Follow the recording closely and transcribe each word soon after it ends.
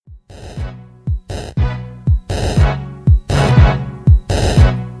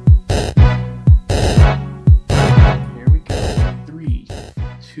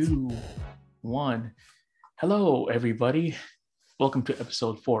two, one. Hello, everybody. Welcome to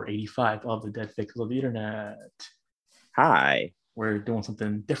episode 485 of the Dead Fix of the Internet. Hi. We're doing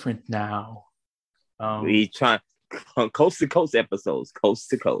something different now. We try coast to coast episodes,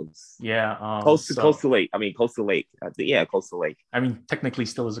 coast to coast. Yeah. Coast to lake. I mean, coast to lake. Yeah, coast to lake. I mean, technically,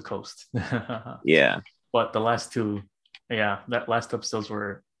 still is a coast. Yeah. But the last two, that last episodes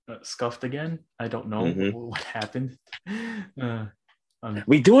were scuffed again. I don't know what happened.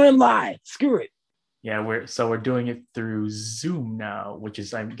 We doing live. Screw it. Yeah, we're doing it through Zoom now, which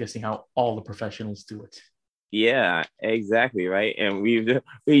is, I'm guessing, how all the professionals do it. Yeah, exactly, right. And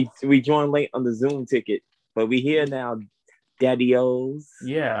we joined late on the Zoom ticket, but we here now, daddy-os.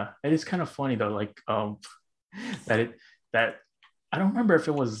 Yeah, it is kind of funny though, like that I don't remember if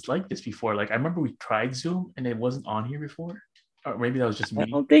it was like this before. Like I remember we tried Zoom and it wasn't on here before, or maybe that was just me. I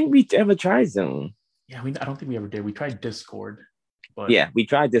don't think we ever tried Zoom. Yeah, I don't think we ever did. We tried Discord, but yeah, we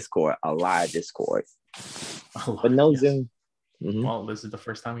tried Discord, a live Discord, but no Zoom. Mm-hmm. Well, this is the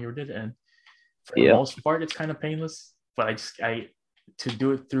first time we ever did it, and for the most part, it's kind of painless. But to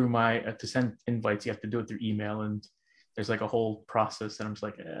do it through to send invites, you have to do it through email, and there's like a whole process, and I'm just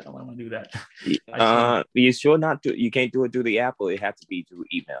like, I don't want to do that. You sure not to? You can't do it through the app, or it has to be through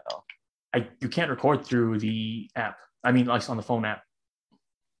email. You can't record through the app. I mean, like on the phone app.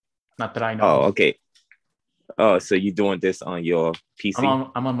 Not that I know. Oh, okay. Oh, so you're doing this on your PC?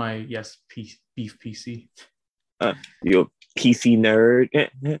 I'm on my beef PC. You're a PC nerd.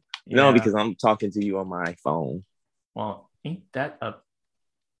 No, because I'm talking to you on my phone. Well, ain't that a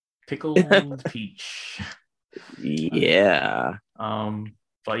pickled peach? Yeah.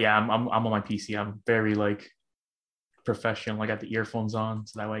 But yeah, I'm on my PC. I'm very like professional. I got the earphones on,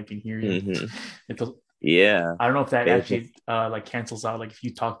 so that way I can hear you. Yeah. I don't know if that actually like cancels out. Like if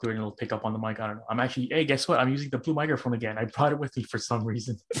you talk to it and it'll pick up on the mic. I don't know. I'm actually, hey, guess what? I'm using the blue microphone again. I brought it with me for some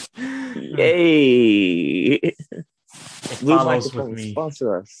reason. Yay! Blue microphone with me.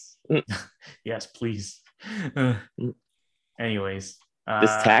 Sponsor us. Yes, please. Anyways,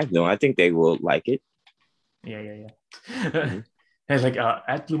 this tag though, I think they will like it. Yeah. And like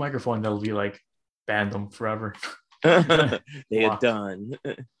at Blue Microphone, they'll be like, ban them forever. They are done.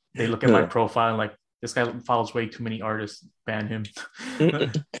 They look at my profile and like, this guy follows way too many artists. Ban him.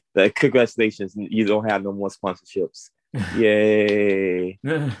 Congratulations, you don't have no more sponsorships. Yay!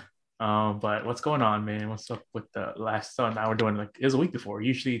 But what's going on, man? What's up with the last one? Now we're doing like it was a week before.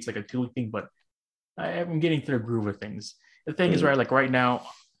 Usually it's like a 2-week thing, but I'm getting to the groove of things. The thing is, right now,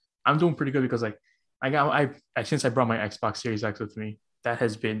 I'm doing pretty good because like since I brought my Xbox Series X with me, that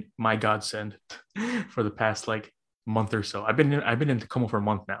has been my godsend for the past like month or so. I've been in Tacoma for a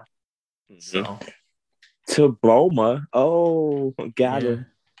month now. So Tacoma, got it.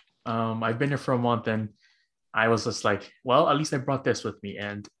 I've been here for a month and I was just like, well, at least I brought this with me.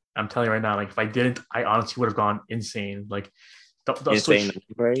 And I'm telling you right now, like if I didn't, I honestly would have gone insane. Like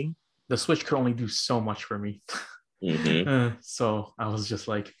the Switch could only do so much for me. So I was just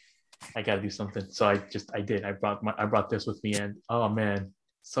like, I gotta do something. So I did. I brought this with me, and oh man,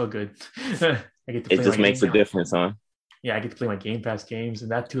 so good. I get to play. It just makes a difference, huh? Yeah, I get to play my Game Pass games, and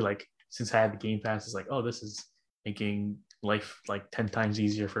that too. Like since I had the Game Pass, it's like, oh, this is making life like 10 times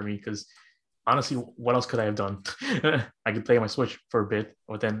easier for me. Because honestly, what else could I have done? I could play my Switch for a bit,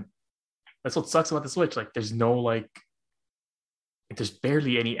 but then that's what sucks about the Switch. Like, there's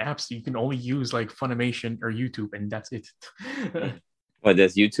barely any apps. You can only use like Funimation or YouTube, and that's it. What,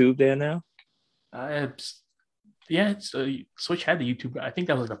 there's YouTube there now? Switch had the YouTube. I think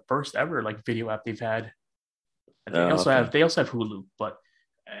that was the first ever like video app they've had. And they also have Hulu, but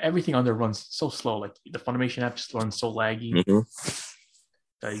everything on there runs so slow. Like the Funimation app just runs so laggy.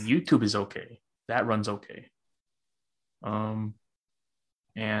 YouTube is okay. That runs okay. And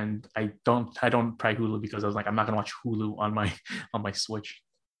I don't try Hulu because I was like, I'm not gonna watch Hulu on my Switch.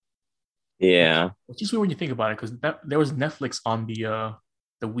 Yeah, which is weird when you think about it, because there was Netflix on the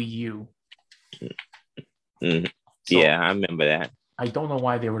Wii U. So yeah, I remember that. I don't know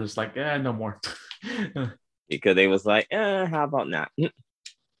why they were just like, no more. Because they was like, how about not?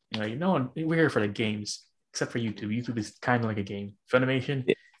 We're here for the games, except for YouTube. YouTube is kind of like a game. Funimation,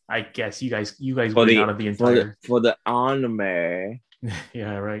 yeah. I guess you guys win out of the entire for the anime.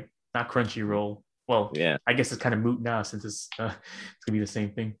 Yeah, right. Not Crunchyroll. Well, yeah. I guess it's kind of moot now since it's gonna be the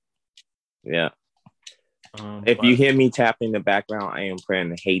same thing. Yeah. If you hear me tapping in the background, I am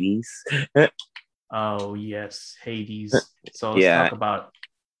playing Hades. Oh yes, Hades. So let's talk about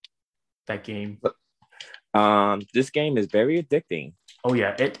that game. This game is very addicting. Oh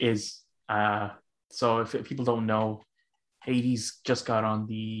yeah, it is. So if people don't know, Hades just got on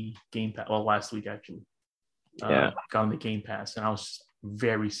the Game Pass. Well, last week actually. Got on the Game Pass, and I was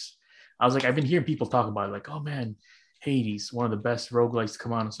I was like, I've been hearing people talk about it, like, oh man, Hades, one of the best roguelikes to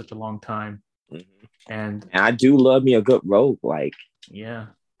come out in such a long time. Mm-hmm. And I do love me a good roguelike. Yeah.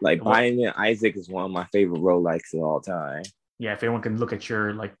 Like Binding of Isaac is one of my favorite roguelikes of all time. Yeah, if anyone can look at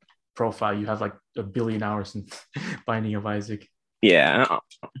your like profile, you have like 1 billion hours in Binding of Isaac. Yeah.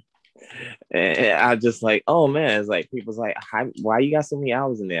 And I just like, oh man, it's like people's like, why you got so many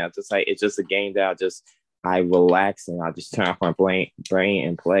hours in there? I'm just like, it's just a game that I relax and I just turn off my brain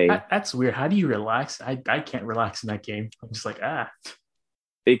and play. That's weird. How do you relax? I can't relax in that game. I'm just like,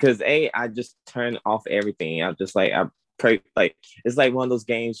 because I just turn off everything. I'm just like, I pray, like it's like one of those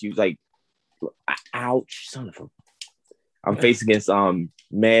games you like, ouch, son of a. I'm facing against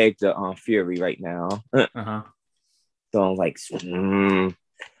Meg the Fury right now. Uh-huh. So I'm like,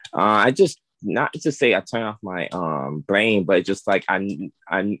 I just not to say I turn off my brain, but just like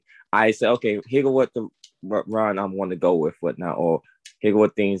I say, okay, here go what the run I want to go with whatnot, or here go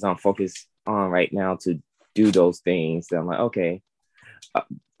what things I'm focused on right now to do those things. And I'm like, okay.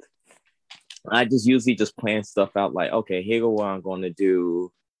 I just usually just plan stuff out like, okay, here go what I'm going to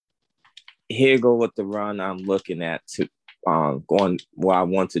do. Here go what the run I'm looking at to going what I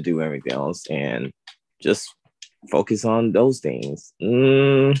want to do, everything else, and just focus on those things.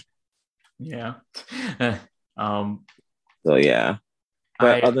 Yeah. So yeah.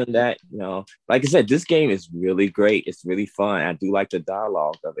 But other than that, like I said, this game is really great. It's really fun. I do like the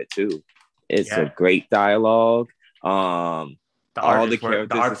dialogue of it too. It's a great dialogue. All the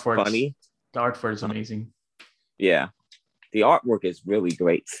characters is funny. The art for it is amazing. Yeah. The artwork is really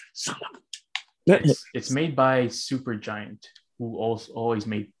great. It's made by Supergiant, who also always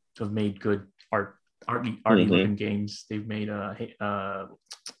have made good arty looking games. They've made what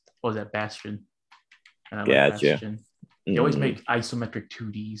was that, Bastion? And I like Bastion. They always make isometric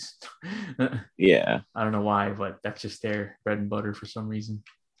 2Ds. Yeah. I don't know why, but that's just their bread and butter for some reason.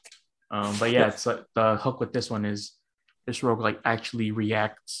 But yeah, it's like the hook with this one is this roguelike actually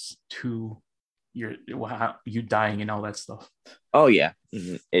reacts to you dying and all that stuff. Oh yeah,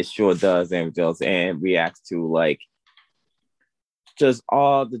 it sure does, and reacts to like just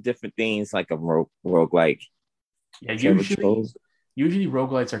all the different things like a roguelike. Yeah, usually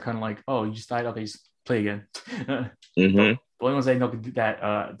roguelites are kind of like, oh, you just died, okay, just play again. The only ones I know can do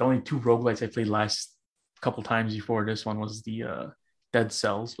that. The only 2 roguelites I played last couple times before this one was the Dead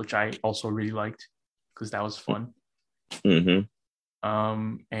Cells, which I also really liked because that was fun.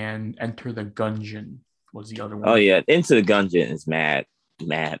 And Enter the Gungeon was the other one. Oh yeah, Into the Gungeon is mad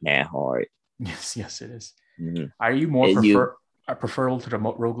hard. Yes, it is. Are you more preferable to the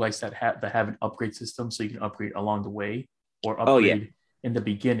roguelites that have an upgrade system so you can upgrade along the way, or upgrade in the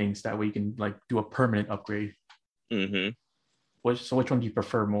beginnings, that way you can like do a permanent upgrade? Which one do you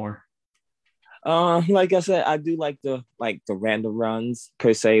prefer more? Like I said, I do like the random runs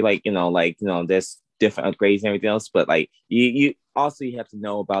per se, there's different upgrades and everything else, but like you also have to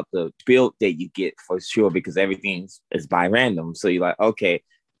know about the build that you get for sure, because everything is by random. So you're like, okay,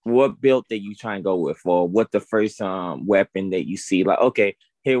 what build that you try and go with, or what the first weapon that you see, like, okay,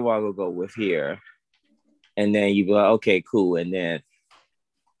 here what I will go with here, and then you be like, okay, cool, and then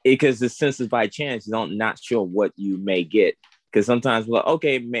because since it's by chance, you don't not sure what you may get. Because sometimes we're like,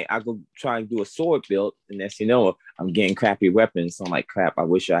 okay, I go try and do a sword build, and next I'm getting crappy weapons. So I'm like, crap, I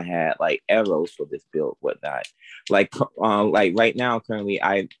wish I had like arrows for this build, whatnot. Like right now, currently,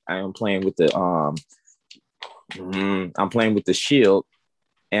 I am playing with the I'm playing with the shield,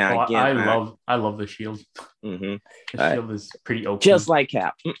 and I love the shield. The shield is pretty OP. Just like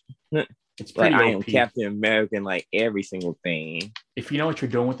Cap. It's pretty like, OP. I am Captain American, like every single thing. If you know what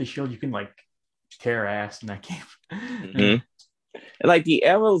you're doing with the shield, you can like tear ass in that game. Like the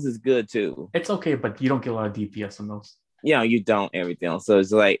arrows is good too. It's okay, but you don't get a lot of DPS on those. Yeah, you don't everything else. So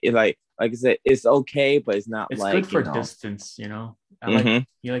it's like I said, it's okay, but it's not. It's like good for distance, I like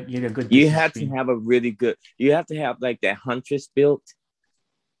you get a good. You have to have a really good. You have to have like that huntress built.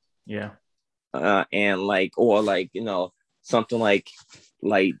 Yeah. And like, or like something like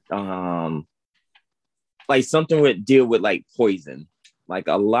something would deal with like poison, like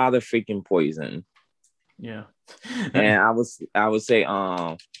a lot of freaking poison. Yeah. And I would say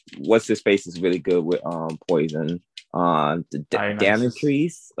what's his face is really good with poison.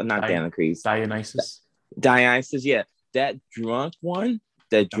 Dionysus, not Dionysus. Dionysus, yeah. That drunk one,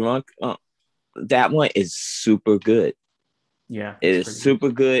 that one is super good. Yeah. It is super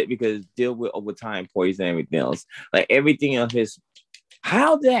good because deal with overtime poison and everything else. Like everything of his.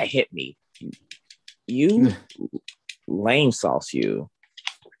 How did that hit me? You lame sauce you.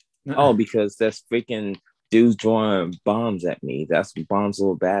 Oh, because that's freaking dudes throwing bombs at me. That's bombs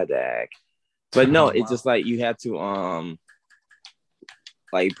little bad dag. But no, it's just like you have to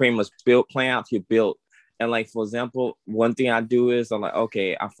like pretty much plan out your build. And like for example, one thing I do is I'm like,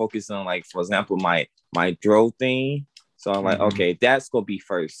 okay, I focus on like for example my drill thing. So I'm like, okay, that's gonna be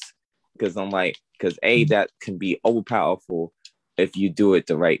first because I'm like because that can be overpowerful if you do it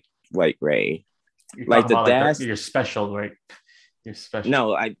the right way. You're like the dash, like your special, right? Your special.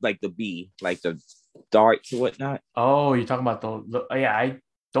 No, I like the B, like the darts or whatnot. Oh, you're talking about the yeah. I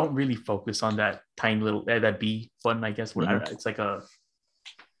don't really focus on that tiny little that B button. I guess it's like a.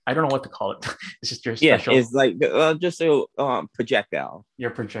 I don't know what to call it. It's just your special. Yeah, it's like just a projectile.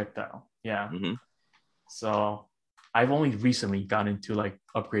 Your projectile, yeah. So I've only recently gotten into like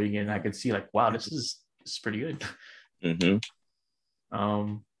upgrading it, and I could see like, wow, this is pretty good.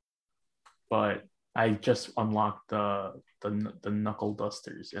 But I just unlocked the knuckle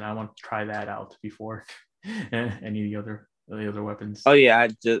dusters, and I want to try that out before any of the other weapons. Oh yeah,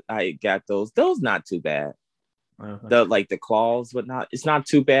 I got those. Those not too bad. The claws, whatnot. It's not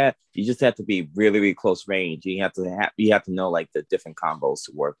too bad. You just have to be really, really close range. You have to know like the different combos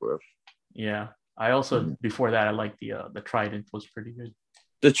to work with. Yeah, I also before that I liked the trident was pretty good.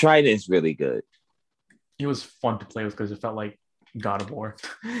 The trident is really good. It was fun to play with because it felt like God of War.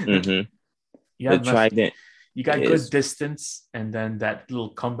 The trident. You got good distance, and then that little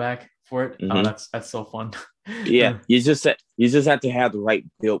comeback for it. Oh, that's so fun. Yeah, you just have to have the right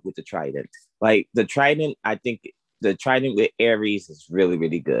build with the trident. Like the trident, I think the trident with Ares is really,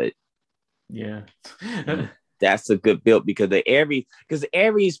 really good. Yeah. That's a good build because the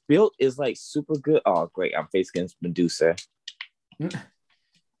Ares build is like super good. Oh, great. I'm facing against Medusa.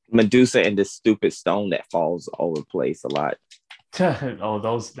 Medusa and this stupid stone that falls all over the place a lot.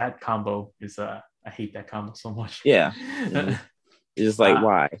 That combo is I hate that combo so much. Yeah. It's just like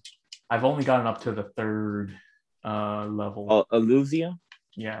why? I've only gotten up to the third level. Oh, Elysium?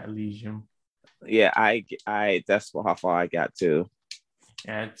 Yeah, Elysium. Yeah, I that's how far I got to.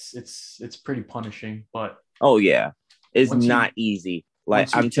 Yeah, it's pretty punishing, but oh yeah, it's not easy. Like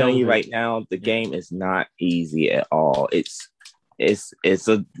I'm telling you right now, the game is not easy at all. It's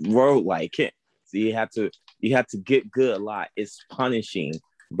a road like it. So you have to get good a lot. It's punishing,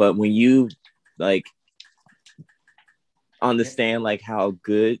 but when you like understand like how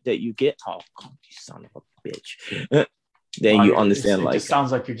good that you get, oh you son of a bitch. Then you understand. It just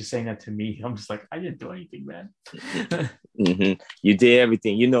sounds like you're just saying that to me. I'm just like, I didn't do anything, man. You did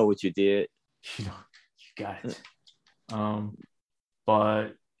everything. You know what you did. You got it.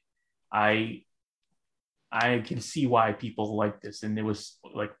 But I can see why people like this, and it was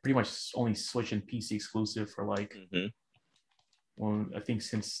like pretty much only Switch and PC exclusive for like, well, I think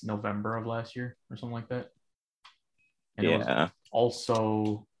since November of last year or something like that. And it was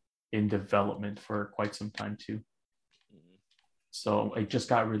also in development for quite some time too. So it just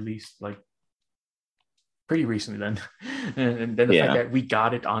got released like pretty recently then. And then the fact that we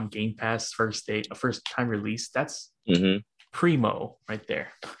got it on Game Pass first time release, that's primo right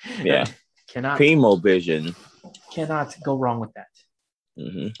there. Yeah. Primo vision. Cannot go wrong with that.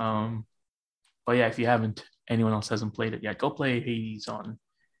 But yeah, if anyone else hasn't played it yet, go play Hades on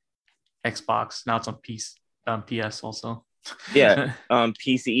Xbox. Now it's on PS also. Yeah,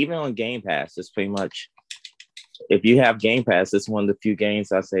 PC, even on Game Pass, it's pretty much. If you have Game Pass, it's one of the few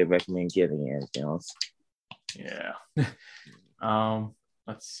games I say recommend getting anything else. Yeah.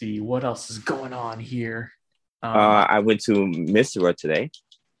 Let's see what else is going on here. I went to Misra today.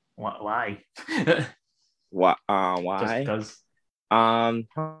 Why? Why? Just because. Hung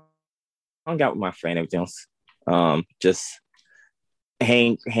out with my friend. Everything else. Just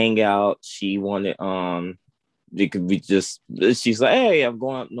hang out. She wanted she's like, hey, I'm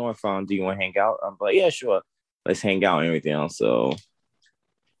going up north. Do you want to hang out? I'm like, yeah, sure. Let's hang out and everything else. So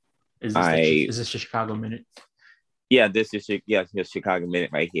is this the Chicago Minute? Yeah, this is the Chicago Minute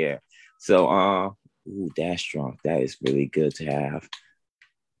right here. So that's strong. That is really good to have.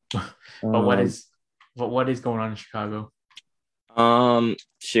 But what is going on in Chicago?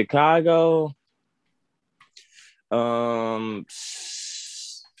 Chicago. I'm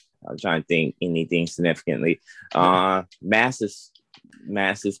trying to think anything significantly.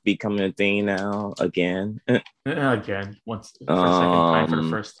 Mass is becoming a thing now again. Again, once for a second time for the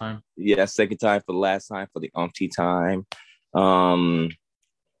first time. Yeah, second time for the last time for the umpteenth time.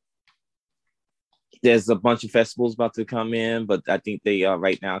 There's a bunch of festivals about to come in, but I think they are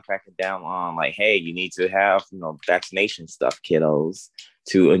right now cracking down on like, hey, you need to have vaccination stuff, kiddos,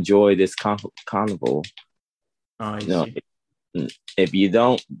 to enjoy this carnival. Oh, I see. If you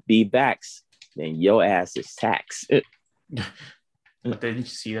don't be vaxxed, then your ass is taxed. But didn't you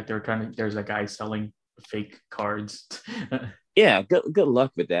see that there's a guy selling fake cards? Yeah, good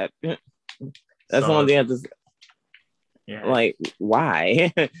luck with that. That's one of the others. Yeah. Like,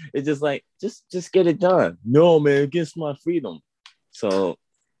 why? It's just like, just get it done. No, man, against my freedom. So,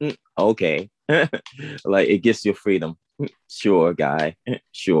 okay. Like, it gets your freedom. Sure, guy.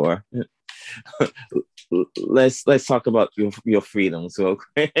 Sure. Let's talk about your freedom. So,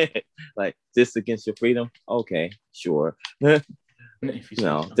 like, this against your freedom? Okay, sure.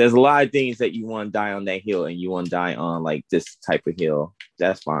 There's a lot of things that you want to die on that hill, and you want to die on like this type of hill.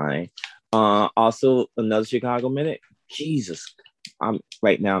 That's fine. Also, another Chicago minute. Jesus, I'm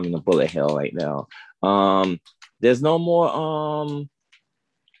in a bullet hell right now. There's no more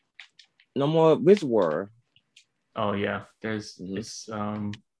Wizard. Oh yeah, there's it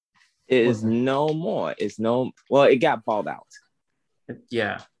is no more. Well, it got bought out.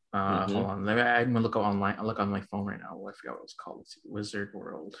 Yeah. Hold on. I'm gonna look up online. I'll look on my phone right now. I forgot what it's called. It's Wizard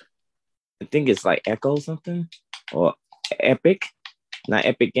World. I think it's like Echo something or Epic, not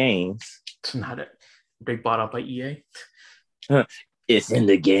Epic Games. It's not it. They bought up by EA. It's in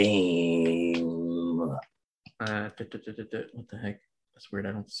the game. What the heck? That's weird.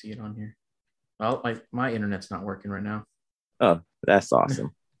 I don't see it on here. Well, my internet's not working right now. Oh, that's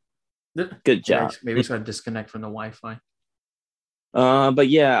awesome. Good job. Maybe it's gotta disconnect from the Wi-Fi. But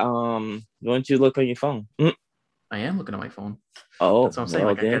yeah, don't you look on your phone? I am looking at my phone. Oh, that's what I'm saying.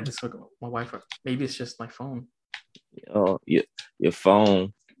 Like, I got this look at my Wi-Fi. Maybe it's just my phone. Oh, your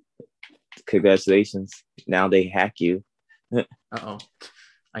phone. Congratulations. Now they hack you. Uh-oh.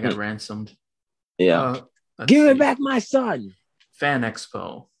 I got ransomed. Yeah. Give it back, my son. Fan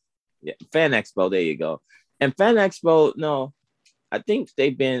Expo. Yeah, Fan Expo. There you go. And Fan Expo, no, I think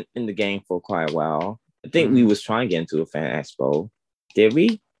they've been in the game for quite a while. I think we was trying to get into a Fan Expo. Did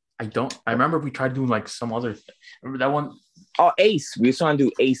we? I remember we tried doing like some other thing. Remember that one? Oh, Ace. We were trying to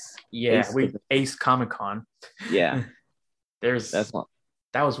do Ace. Yeah, Ace Comic Con. Yeah.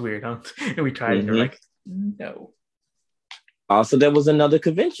 That was weird, huh? And we tried and they're like, no. Also, there was another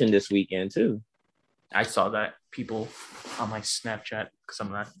convention this weekend too. I saw that people on my Snapchat because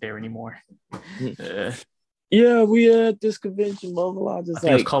I'm not there anymore. Yeah, we had this convention, blah blah blah. I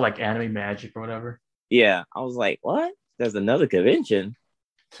think it was called like Anime Magic or whatever. Yeah, I was like, what? There's another convention?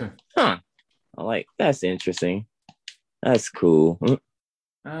 Huh. I'm like, that's interesting. That's cool.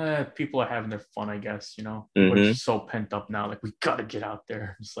 People are having their fun, I guess, you know. We're so pent up now. Like, we gotta get out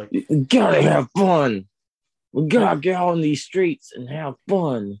there. It's like, we gotta have fun. We gotta get out on these streets and have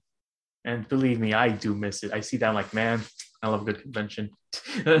fun. And believe me, I do miss it. I see that, I'm like, man, I love a good convention.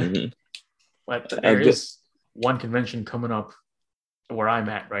 But there is one convention coming up where I'm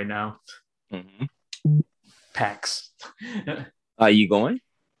at right now. PAX. Are you going?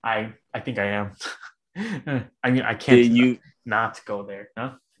 I think I am. I mean, I can't not go there.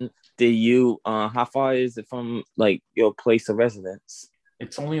 Huh? Did you? How far is it from like your place of residence?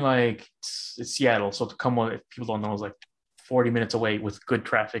 It's only like it's Seattle, so to come on, if people don't know, it's like 40 minutes away with good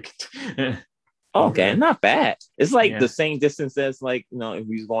traffic. Okay, not bad. It's like the same distance as like if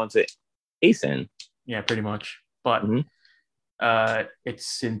we was going to ASIN. Yeah, pretty much. But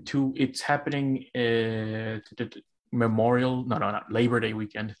it's happening Memorial, not Labor Day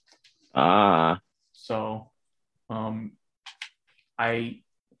weekend. So I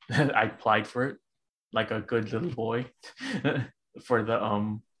applied for it like a good little boy for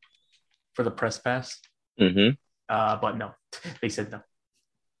the press pass. But no, they said no.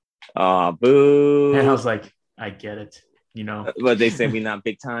 Boo. And I was like, I get it, But they said we're not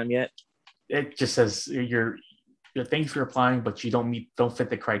big time yet. It just says you're thanks for applying, but you don't fit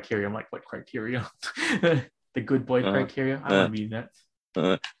the criteria. I'm like, what criteria? The good boy criteria? I don't mean that.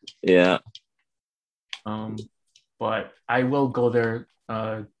 Yeah. But I will go there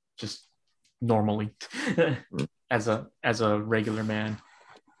just normally as a regular man.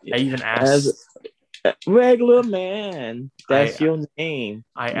 I even asked regular man. That's your name.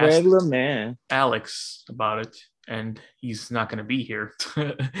 I asked regular man Alex about it, and he's not going to be here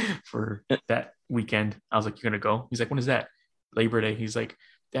for that weekend. I was like, "You're going to go?" He's like, "When is that?" Labor Day. He's like,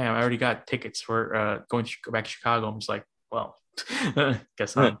 "Damn, I already got tickets for go back to Chicago." I'm just like, "Well,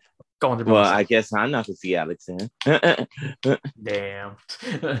 guess I'm going to." Well, I guess I'm not to see Alex then. Damn,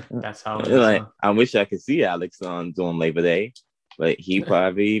 that's how. Like, I wish I could see Alex on doing Labor Day, but he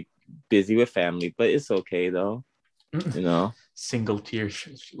probably busy with family. But it's okay though, Single tear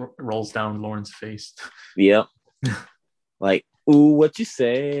rolls down Lauren's face. Yep. Like, ooh, what you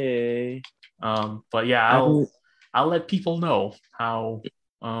say? But yeah, I'll let people know how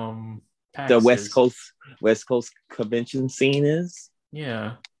the West Coast convention scene is.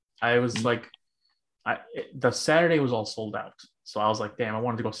 Yeah, I was like, the Saturday was all sold out, so I was like, damn, I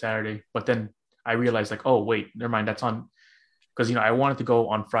wanted to go Saturday, but then I realized like, oh wait, never mind, that's on, because I wanted to go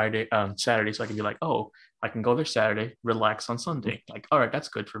on Saturday, so I could be like, oh, I can go there Saturday, relax on Sunday. Like, all right, that's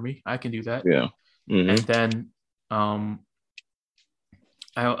good for me. I can do that. Yeah. And then I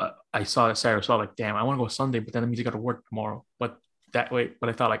saw it Saturday, so I was like, damn, I want to go Sunday, but then that means I got to work tomorrow. But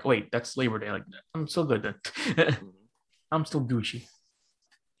I thought like, wait, that's Labor Day. Like, I'm still good then. I'm still Gucci.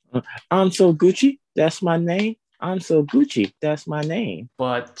 I'm so Gucci. That's my name. I'm so Gucci. That's my name.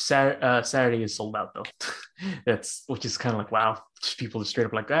 But Saturday is sold out though. Which is kind of like, wow, just people are straight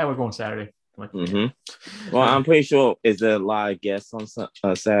up like, we're going Saturday. I'm like, well, I'm pretty sure is there a lot of guests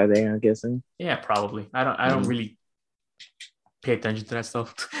on Saturday. I'm guessing. Yeah, probably. I don't really pay attention to that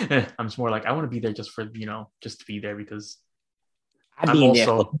stuff. I'm just more like, I want to be there just for just to be there because I be there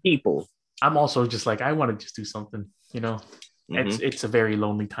for people. I'm also just like, I want to just do something. It's a very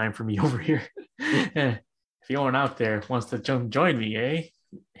lonely time for me over here. If anyone out there wants to join me,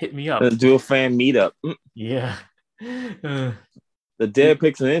 hit me up. Let's do a fan meetup. Yeah. The Dead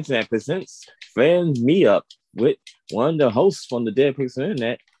Pixel Internet presents fan meetup with one of the hosts from the Dead Pixel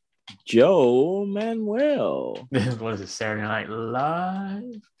Internet, Joe Manuel. What is it? Saturday Night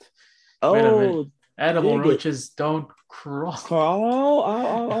Live? Oh, edible roaches don't crawl.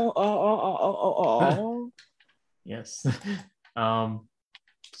 Yes.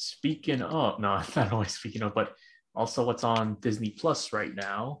 Speaking of, no, not always speaking of, but also what's on Disney Plus right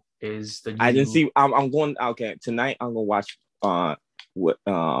now is the new... I didn't see. I'm going. Okay, tonight I'm gonna watch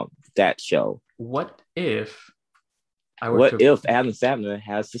that show. What if if Adam Sandler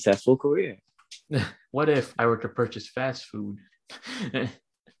has a successful career? What if I were to purchase fast food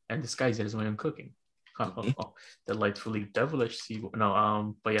and disguise it as my own cooking? Delightfully devilish.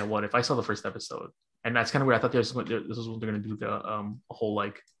 But yeah, what if I saw the first episode? And that's kind of weird. I thought this was what they're gonna do, a whole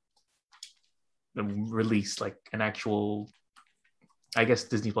like the release, like an actual. I guess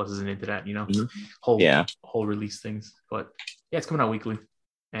Disney Plus isn't into that, whole release things. But yeah, it's coming out weekly,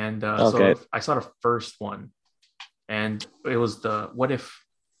 and so I saw the first one, and it was what if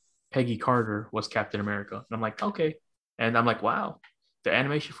Peggy Carter was Captain America, and I'm like, okay, and I'm like, wow, the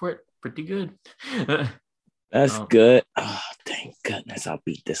animation for it pretty good. That's good. Oh, thank goodness I'll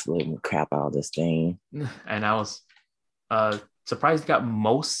beat this little crap out of this thing. And I was surprised it got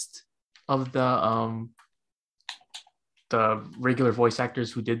most of the regular voice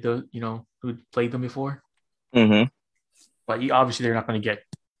actors who did who played them before. But obviously they're not going to get,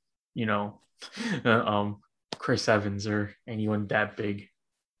 Chris Evans or anyone that big.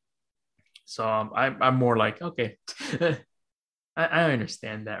 So I'm more like, okay. I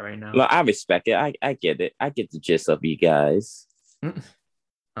understand that right now. No, I respect it. I get it. I get the gist of you guys.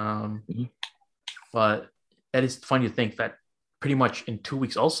 But it is funny to think that pretty much in 2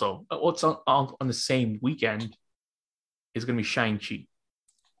 weeks also, what's on the same weekend is going to be Shang-Chi.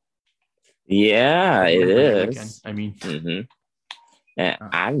 Yeah, it is. Weekend. I mean, and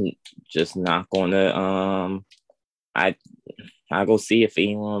I'm just not going to. I'll go see if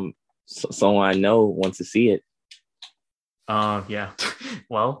anyone, someone I know wants to see it. Yeah.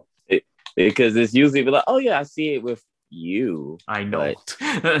 Well, because it's usually like, oh yeah, I see it with you. I know.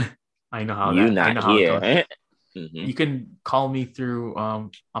 I know how you that. Not here. You can call me through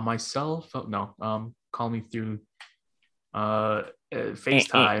on my cell phone. No, call me through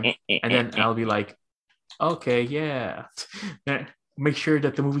FaceTime, and then I'll be like, okay, yeah. Make sure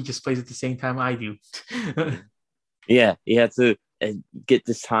that the movie just plays at the same time I do. Yeah, you have to get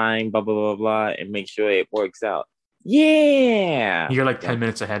this time, blah blah blah blah, and make sure it works out. Yeah, you're like 10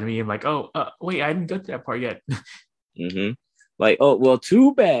 minutes ahead of me. I'm like, oh, wait, I didn't get to that part yet. Like, oh well,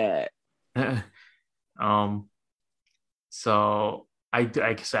 too bad. So I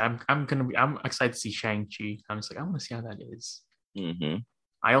guess I'm excited to see Shang-Chi. I'm just like, I want to see how that is.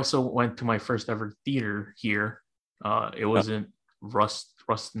 I also went to my first ever theater here. It was in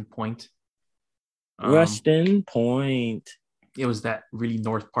Ruston Point. Ruston Point. It was that really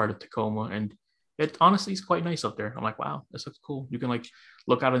north part of Tacoma, and it honestly is quite nice up there. I'm like, wow, this looks cool. You can like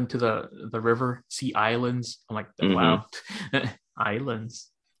look out into the river, see islands. I'm like, wow,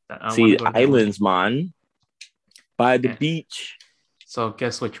 islands. See islands, man. By the beach. So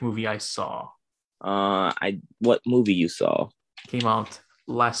guess which movie I saw? What movie you saw? Came out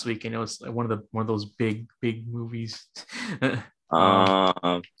last week, and it was one of those big movies.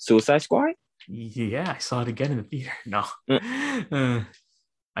 Suicide Squad? Yeah, I saw it again in the theater. No.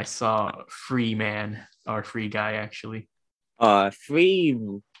 I saw Free Man, or Free Guy, actually. Free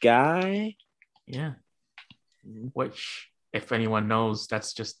Guy? Yeah. Which, if anyone knows,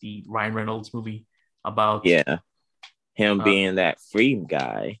 that's just the Ryan Reynolds movie about... Yeah. Him being that free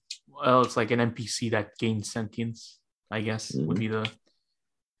guy. Well, it's like an NPC that gains sentience, I guess, would be the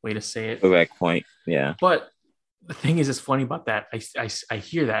way to say it. Correct point, yeah. But The thing is, it's funny about that. I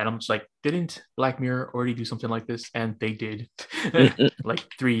hear that and I'm just like, didn't Black Mirror already do something like this? And they did, like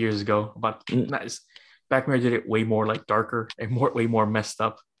 3 years ago. But nice. Black Mirror did it way more like darker and way more messed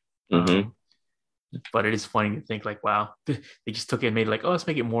up. But it is funny to think like, wow, they just took it and made it like, oh, let's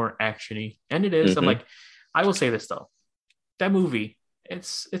make it more actiony, and it is. I'm like, I will say this though, that movie,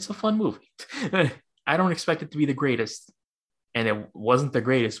 it's a fun movie. I don't expect it to be the greatest, and it wasn't the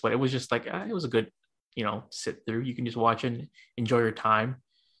greatest, but it was just like it was a good, sit through. You can just watch and enjoy your time.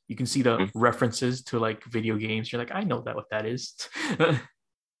 You can see the references to like video games. You're like, I know what that is.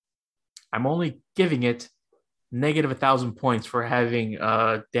 I'm only giving it negative 1,000 points for having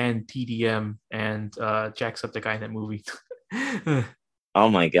Dan TDM and Jacksepticeye in that movie. Oh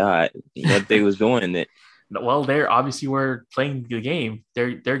my god, what they was doing it. Well, they're obviously were playing the game.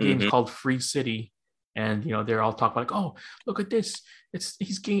 Their game's called Free City, and they're all talking like, oh, look at this.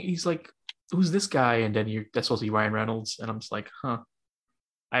 He's like, who's this guy? And then that's supposed to be Ryan Reynolds, and I'm just like, huh.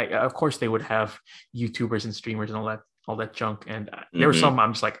 Of course they would have YouTubers and streamers and all that junk, and there were some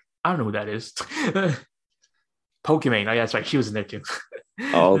I'm just like, I don't know who that is. Pokemon. Oh, yeah, that's right. She was in there too.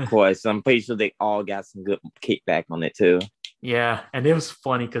 Oh, of course. I'm pretty sure they all got some good kickback on it too. Yeah, and it was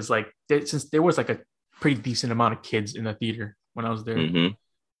funny because since there was like a pretty decent amount of kids in the theater when I was there, and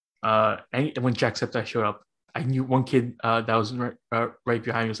when Jacksepticeye showed up, I knew one kid that was right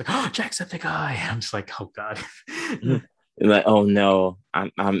behind me was like, "Oh, Jacksepticeye!" I'm just like, "Oh God." Like, oh no,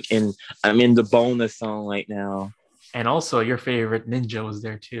 I'm in the bonus song right now. And also, your favorite ninja was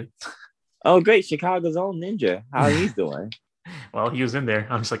there too. Oh, great! Chicago's own Ninja. How he's doing? Well, he was in there.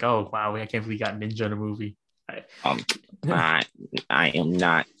 I'm just like, oh wow, I can't believe we got Ninja in a movie. I am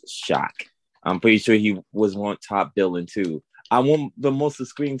not shocked. I'm pretty sure he was one top billing too. I want the most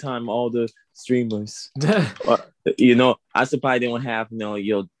screen time all the streamers. I surprised they don't have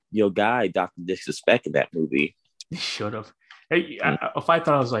your guy Dr. Disrespect in that movie. They should have. If I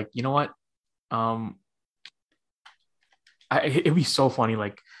thought, I was like, you know what? It'd be so funny,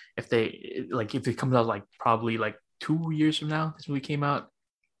 like if it comes out like probably like 2 years from now, this movie came out,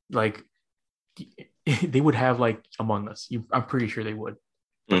 like they would have like Among Us. I'm pretty sure they would,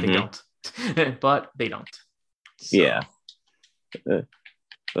 but they don't. But they don't. So. Yeah.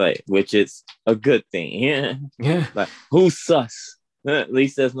 Right, which is a good thing. Yeah. Like, who's sus? At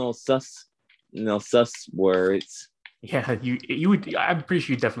least there's no sus words. Yeah, you would. I'm pretty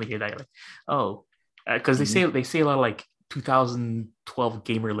sure you definitely hear that. Like, oh, because they say a lot of like 2012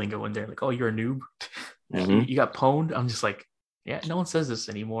 gamer lingo in there. Like, oh, you're a noob. You got pwned. I'm just like, yeah, no one says this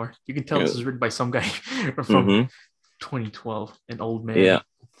anymore. You can tell this is written by some guy from 2012, an old man. Yeah.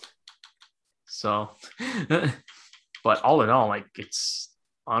 So, but all in all, like, it's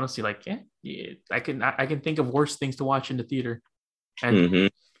honestly like, yeah, I can think of worse things to watch in the theater, and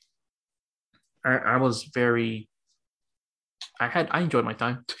I was very. I enjoyed my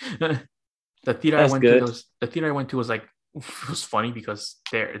time. The theater I went to was like, it was funny because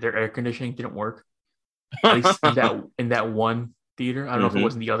their air conditioning didn't work. At least in that one theater. I don't know if it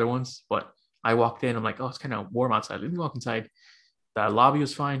was in the other ones, but I walked in. I'm like, oh, it's kind of warm outside. Let me walk inside. The lobby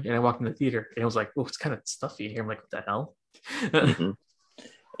was fine, and I walked in the theater, and it was like, oh, it's kind of stuffy in here. I'm like, what the hell?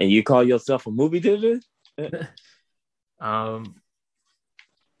 And you call yourself a movie theater?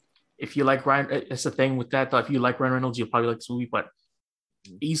 If you like Ryan, it's the thing with that. Though, if you like Ryan Reynolds, you'll probably like this movie. But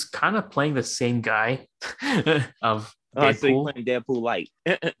he's kind of playing the same guy of Deadpool. So you're playing Deadpool light.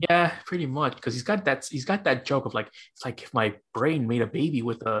 Yeah, pretty much, because he's got that joke of like, it's like if my brain made a baby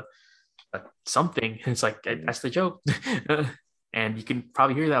with a something, and it's like that's the joke. And you can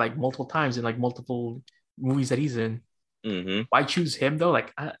probably hear that like multiple times in like multiple movies that he's in. Why choose him though?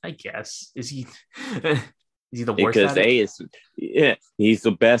 Like, I guess is he the worst? Because he's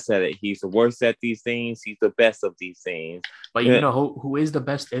the best at it. He's the worst at these things. He's the best of these things. But you know who is the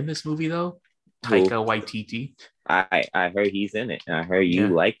best in this movie though? Taika Waititi. I heard he's in it, and I heard you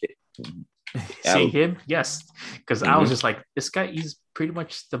liked it. See him? Yes, because I was just like, this guy. He's pretty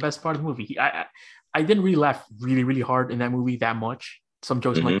much the best part of the movie. I didn't really laugh really, really hard in that movie that much. Some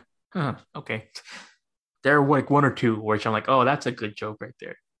jokes I'm like, okay. There were like one or two which I'm like, oh, that's a good joke right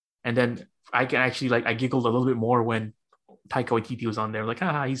there. And then I can actually I giggled a little bit more when Taika Waititi was on there. Like,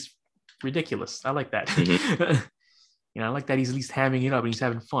 he's ridiculous. I like that. I like that he's at least hamming it up and he's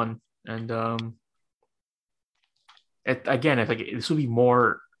having fun. And this would be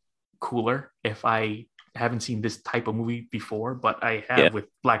more cooler if I haven't seen this type of movie before, but I have with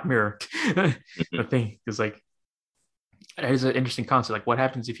Black Mirror. The thing is like, it's an interesting concept. Like, what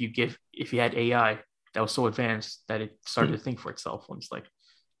happens if you had AI that was so advanced that it started to think for itself? And it's like,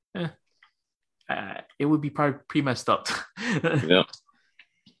 it would be probably pretty messed up. Yeah.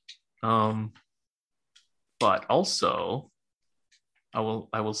 But also, I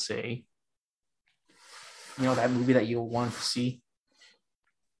will say, that movie that you wanted to see.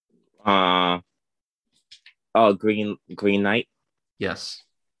 Green Knight. Yes.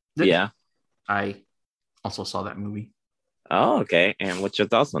 Yeah. I also saw that movie. Oh, okay. And what's your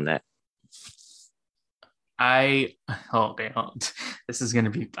thoughts on that? This is gonna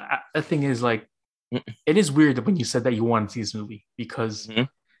be the thing is like, it is weird when you said that you wanted to see this movie because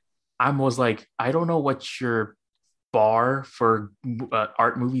I was like, I don't know what your bar for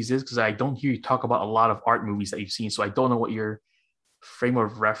art movies is because I don't hear you talk about a lot of art movies that you've seen, so I don't know what your frame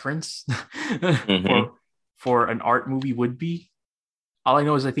of reference for an art movie would be. All I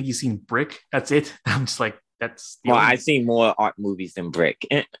know is I think you've seen Brick. That's it. I'm just like, that's the I've seen more art movies than Brick.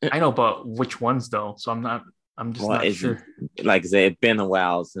 I know, but which ones though? So I'm just not sure. Like I said, it's been a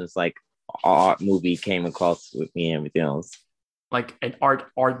while since like art movie came across with me and everything else. Like an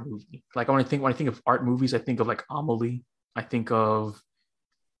art movie. Like when I think of art movies, I think of like Amelie. I think of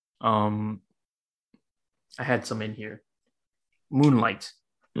I had some in here. Moonlight.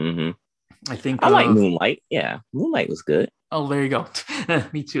 I think I like Moonlight. Yeah, Moonlight was good. Oh, there you go.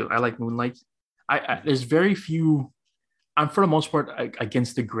 Me too. I like Moonlight. There's very few. I'm for the most part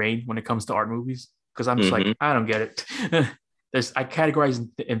against the grain when it comes to art movies because I'm just like, I don't get it. I categorize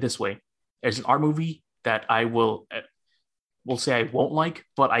in this way. There's an art movie that I will say I won't like,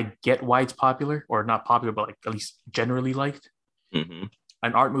 but I get why it's popular, or not popular, but like at least generally liked. An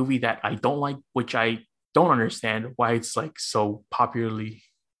art movie that I don't like, which I don't understand why it's like so popularly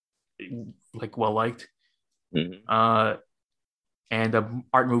like well liked. And an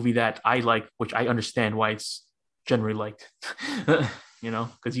art movie that I like, which I understand why it's generally liked.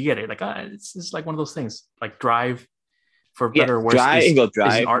 Because you get it. Like it's like one of those things. Like Drive, for better or worse, Drive is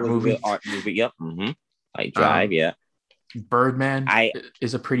an art movie. Art movie. Yep. Like Drive. Yeah. Birdman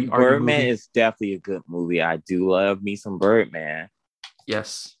is a pretty art movie. Birdman is definitely a good movie. I do love me some Birdman.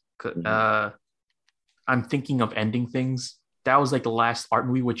 Yes. I'm thinking of Ending Things. That was like the last art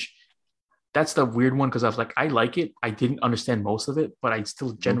movie, which that's the weird one because I was like, I like it. I didn't understand most of it, but I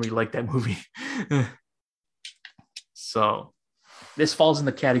still generally like that movie. So this falls in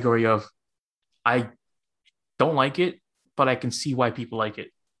the category of I don't like it, but I can see why people like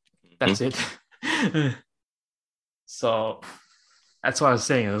it. That's it. So that's what I was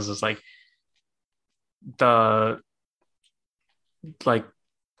saying. It was just like the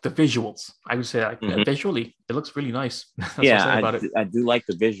visuals. I would say like visually, it looks really nice. I do like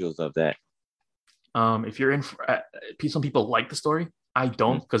the visuals of that. If you're in, some people like the story. I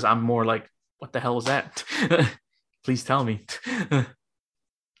don't because I'm more like, what the hell is that? Please tell me.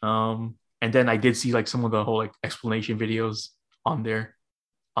 And then I did see like some of the whole like explanation videos on there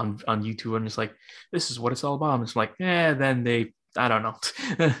on YouTube, and it's like, this is what it's all about. I'm just like, then I don't know.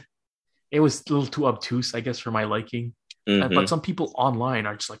 It was a little too obtuse, I guess, for my liking. But some people online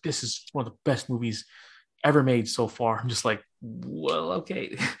are just like, this is one of the best movies ever made so far. I'm just like, well,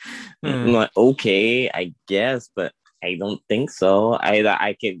 okay. I'm like, okay, I guess, but I don't think so.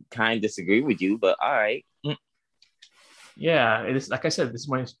 I can kind of disagree with you, but all right. Yeah, it is. Like I said, this is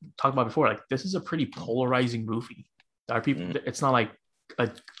what I talked about before. Like, this is a pretty polarizing movie. There are people. It's not like a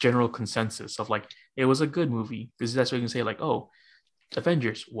general consensus of like, it was a good movie, because that's what you can say. Like, oh,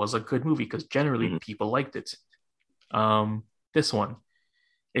 Avengers was a good movie because generally people liked it. This one,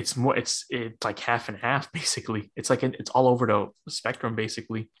 it's like half and half basically. It's like it's all over the spectrum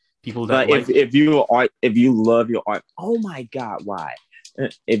basically. People that if you love your art, oh my god, why?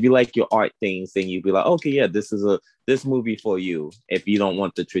 If you like your art things, then you'd be like, okay, yeah, this is this movie for you. If you don't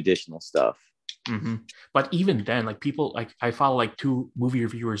want the traditional stuff. But even then, like people, like I follow like 2 movie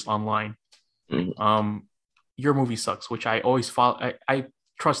reviewers online. Your movie sucks, which I always follow. I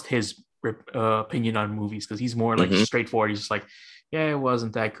trust his opinion on movies because he's more like straightforward. He's just like, yeah, it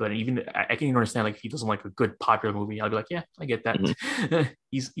wasn't that good. And even I can even understand like if he doesn't like a good popular movie, I'll be like, yeah, I get that.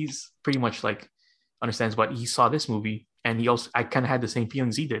 He's pretty much like understands, but he saw this movie and I kind of had the same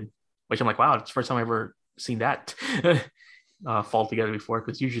feelings he did, which I'm like, wow, it's the first time I've ever seen that fall together before.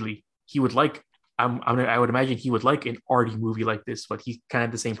 Because usually he would like, I would imagine he would like an arty movie like this, but he kind of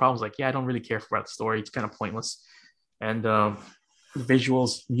had the same problems. Like, yeah, I don't really care about the story. It's kind of pointless. And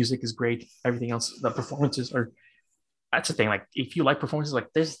visuals, music is great. Everything else, the performances are. That's the thing. Like, if you like performances, like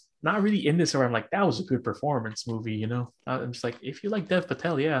there's not really in this where I'm like, that was a good performance movie. You know, I'm just like, if you like Dev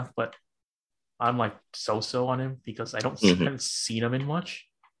Patel, yeah, but I'm like so on him because I haven't seen him in much.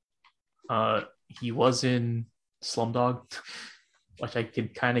 He was in Slumdog, which I can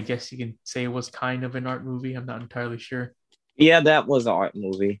kind of guess you can say was kind of an art movie. I'm not entirely sure. Yeah, that was an art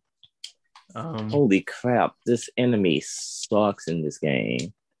movie. Holy crap, this enemy sucks in this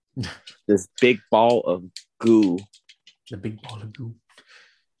game. This big ball of goo. The big ball of goo.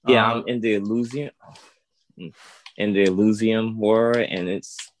 Yeah, I'm in the Elysium world, and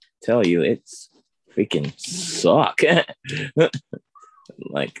it's freaking suck.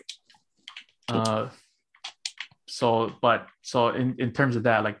 Like, so in terms of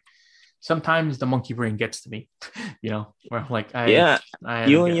that, like sometimes the monkey brain gets to me, where I'm like,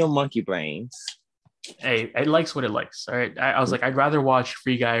 you and your monkey brains. Hey, it likes what it likes. All right. I was like, I'd rather watch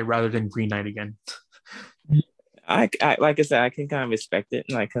Free Guy rather than Green Knight again. I like I said, I can kind of respect it,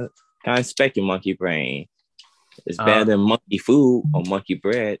 and I can kind of respect your monkey brain. It's better than monkey food or monkey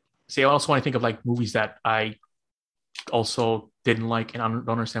bread. See, I also want to think of like movies that I also didn't like, and I don't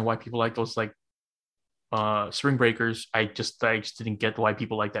understand why people like those, like Spring Breakers. I just didn't get why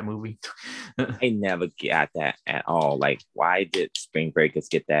people like that movie. I never got that at all. Like, why did Spring Breakers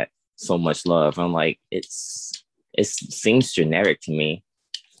get that so much love? I'm like, it seems generic to me.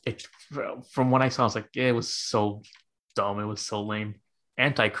 From what I saw, I was like, it was so dumb. It was so lame.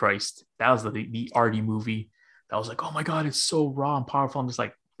 Antichrist, that was the arty movie. That was like, oh my god, it's so raw and powerful. I'm just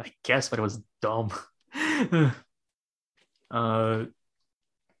like, I guess, but it was dumb.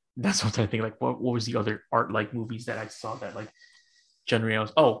 That's what I think. Like, what was the other art like movies that I saw that like generally I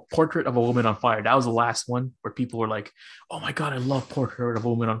was Portrait of a Woman on Fire. That was the last one where people were like, oh my god, I love Portrait of a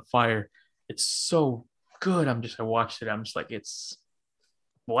Woman on Fire. It's so good. I watched it. I'm just like, it's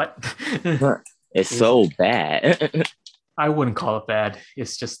what? It's so bad. I wouldn't call it bad.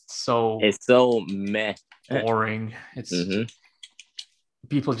 It's just so. It's so meh. Boring. It's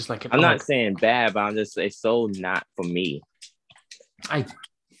people just like. I'm not saying bad, but it's so not for me. I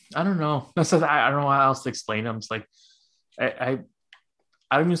don't know. I don't know how else to explain it. I'm just like, I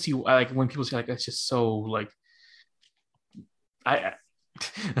don't even see like when people say like it's just so like. I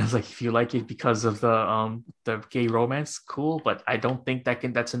was like, if you like it because of the gay romance, cool, but I don't think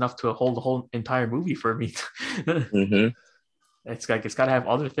that's enough to hold the whole entire movie for me. It's like it's got to have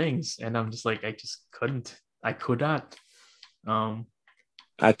other things, and I'm just like, I could not.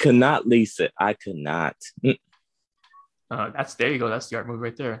 I could not, Lisa. I could not. There you go. That's the art movie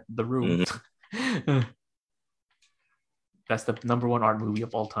right there. The Room. That's the #1 art movie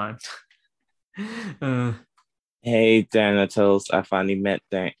of all time. Hey, Thanatos. I finally met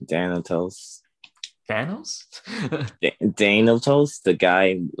Thanatos. Thanos? Thanatos, the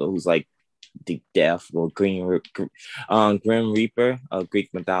guy who's like the death or Grim Reaper of Greek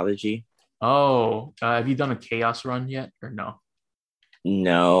mythology. Oh, have you done a Chaos run yet or no?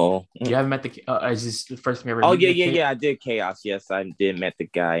 No. You haven't met is this the first time you ever? Oh, yeah. I did Chaos. Yes, I did met the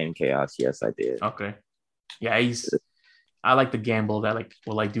guy in Chaos. Yes, I did. Okay. Yeah, I like the gamble that like,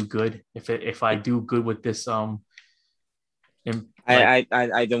 will I do good? If I do good with this, I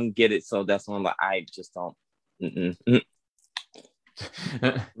don't get it, so that's one. Like, I just don't.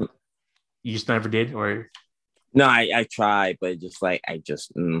 You just never did, or no? I tried, but just like I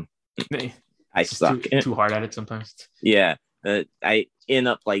suck. Too hard at it sometimes. Yeah, I end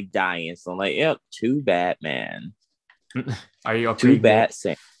up like dying. So I'm like, yep, too bad, man. Are you upgrading? Too bad.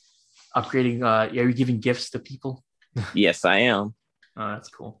 Upgrading. Are you giving gifts to people? Yes, I am. Oh, that's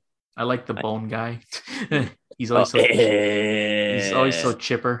cool. I like the bone guy. He's always so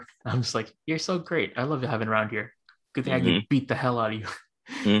chipper. I'm just like, you're so great. I love having around here. Good thing I can beat the hell out of you.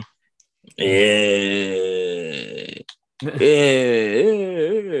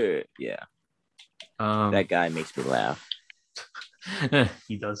 Yeah. That guy makes me laugh.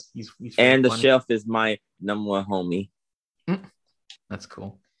 He does. He's and the funny. Chef is my #1 homie. That's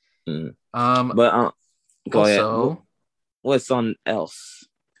cool. But go ahead. What's on else?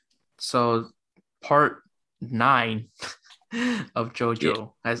 So part 9 of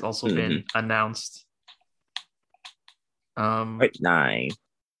JoJo has also been announced. Part 9.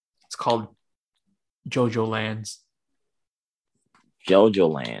 It's called JoJo Lands.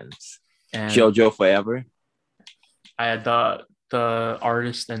 JoJo Lands. And JoJo Forever. I had the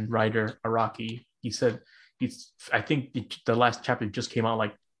artist and writer Araki. He said I think the last chapter just came out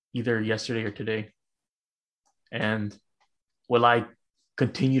like either yesterday or today. And will I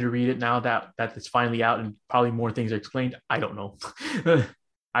continue to read it now that it's finally out and probably more things are explained? I don't know.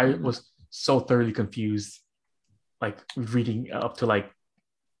 I was so thoroughly confused, like reading up to like,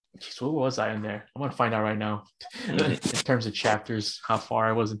 geez, what was I in there? I'm gonna find out right now. In terms of chapters, how far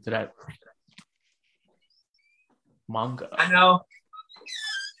I was into that manga. I know.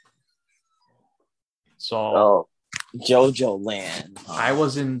 So JoJo Land. I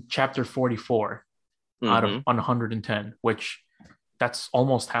was in chapter 44 out of 110, which that's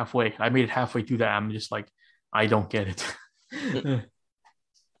almost halfway. I made it halfway through that. I'm just like, I don't get it.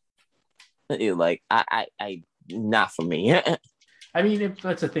 You're like, I not for me. I mean, if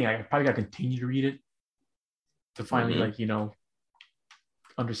that's the thing, I probably got to continue to read it to finally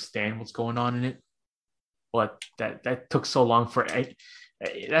understand what's going on in it. But that took so long for.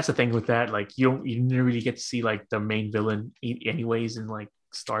 That's the thing with that. Like you didn't really get to see like the main villain anyways in like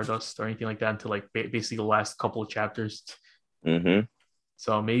Stardust or anything like that until like basically the last couple of chapters.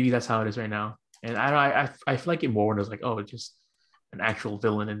 So maybe that's how it is right now. And I feel like it more when it's like, oh, just an actual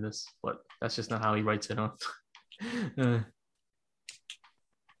villain in this, but that's just not how he writes it up.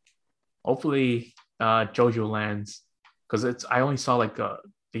 Hopefully, JoJo lands because I only saw like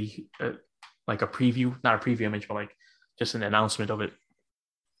like a preview, not a preview image, but like just an announcement of it,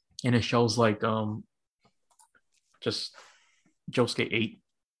 and it shows like just Josuke 8,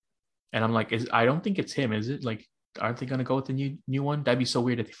 and I'm like, I don't think it's him, is it? Like, aren't they gonna go with the new one? That'd be so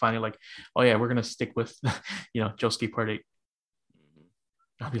weird if they finally like, oh yeah, we're gonna stick with Josuke Part 8.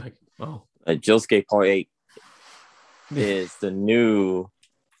 I'll be like, oh, Josuke Part 8 is the new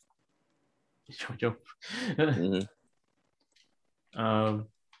JoJo.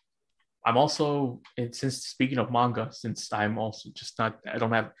 I'm also, since speaking of manga, since I'm also just not, I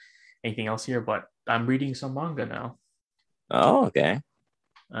don't have anything else here, but I'm reading some manga now. Oh, okay.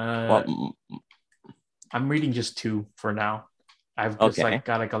 I'm reading just 2 for now. I've just like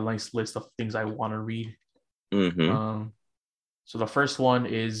got like a nice list of things I want to read. So the first one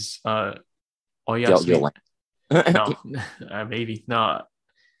is Oyasumi. No, maybe no.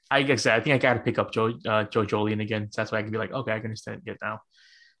 I guess I think I got to pick up JoJolion again. So that's why I can be like, okay, I can understand it now.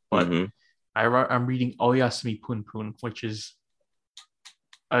 But I'm reading Oyasumi Pun Pun, which is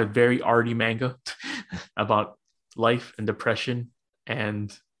a very arty manga about life and depression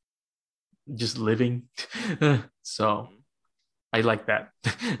and just living. So I like that.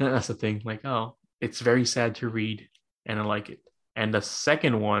 That's the thing. Like, oh, it's very sad to read, and I like it. And the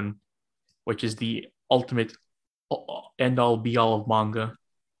second one, which is the ultimate end all be all of manga,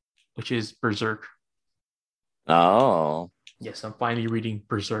 which is Berserk. Oh. Yes, I'm finally reading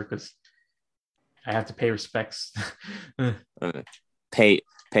Berserk because I have to pay respects. Pay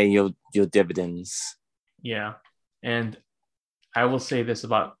your dividends. Yeah. And I will say this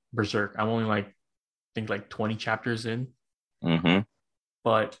about Berserk. I'm only I think 20 chapters in.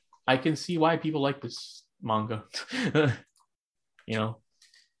 But I can see why people like this manga.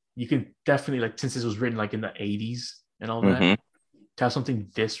 You can definitely, since this was written in the 80s and all that, to have something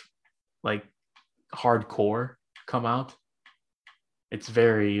this hardcore come out, it's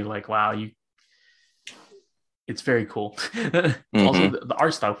very wow, it's very cool. Also, the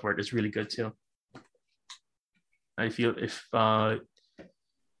art style for it is really good too. I feel if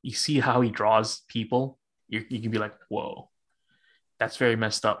you see how he draws people, you can be like, whoa, that's very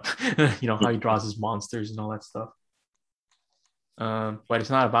messed up. How he draws his monsters and all that stuff. But it's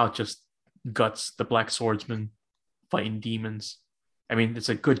not about just Guts, the Black Swordsman, fighting demons. I mean, it's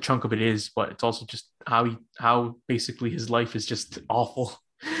a good chunk of it is, but it's also just how basically his life is just awful.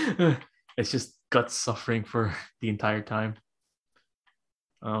 It's just Guts suffering for the entire time.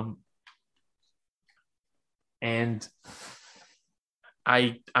 And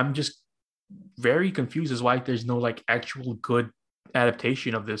I'm just very confused as why there's no actual good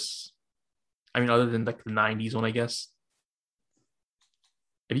adaptation of this. I mean, other than the 90s one, I guess.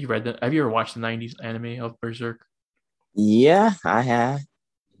 Have you read that? Have you ever watched the 90s anime of Berserk? Yeah, I have.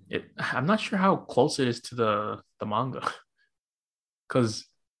 I'm not sure how close it is to the manga, because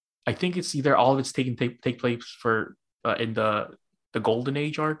I think it's either all of it's take place for in the Golden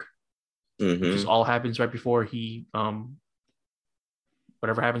Age arc, which is all happens right before he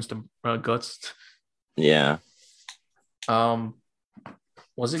whatever happens to Guts. Yeah.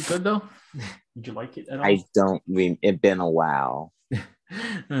 Was it good though? Did you like it at all? I don't mean it's been a while.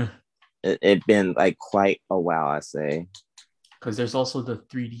 It's been quite a while, I say. Because there's also the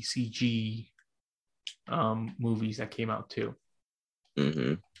 3D CG movies that came out too.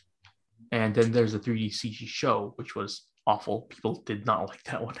 And then there's a 3D CG show, which was awful. People did not like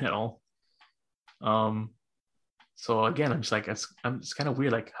that one at all. So again, I'm just kind of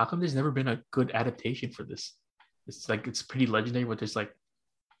weird. How come there's never been a good adaptation for this? It's it's pretty legendary, but there's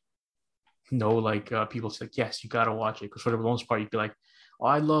no people say yes, you gotta watch it, because for the most part you'd be like, oh,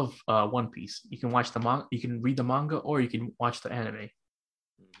 I love One Piece. You can watch the manga, you can read the manga, or you can watch the anime.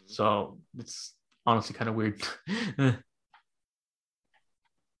 So it's honestly kind of weird.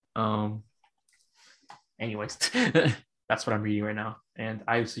 Anyways, that's what I'm reading right now, and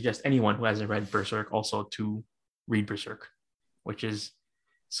I suggest anyone who hasn't read Berserk also to read Berserk, which is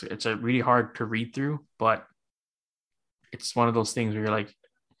it's a really hard to read through, but it's one of those things where you're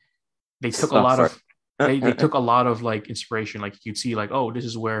they took a lot of they took a lot of inspiration. You'd see oh, this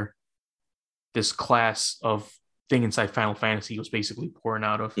is where this class of thing inside Final Fantasy was basically pouring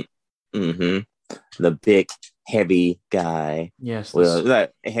out of. The big, heavy guy. Yes.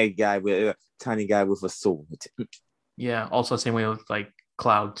 Like a heavy guy with a tiny guy with a sword. Yeah. Also, the same way with like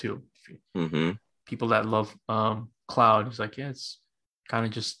Cloud too. People that love Cloud is like, yeah, it's kind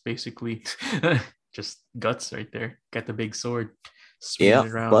of just basically just guts right there. Got the big sword. Yeah,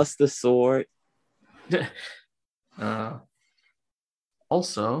 bust the sword.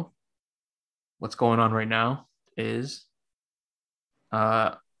 Also, what's going on right now is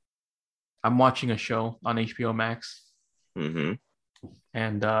I'm watching a show on HBO Max.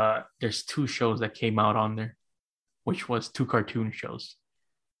 And there's 2 shows that came out on there, which was 2 cartoon shows.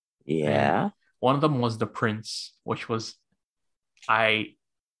 Yeah. And one of them was The Prince, which was, I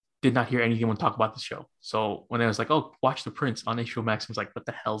did not hear anyone talk about the show. So when I was like, oh, watch The Prince on HBO Max, I was like, what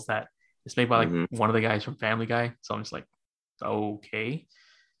the hell's that? It's made by like one of the guys from Family Guy. So I'm just like, okay.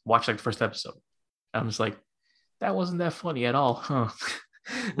 Watch like the first episode. I'm just like, that wasn't that funny at all, huh?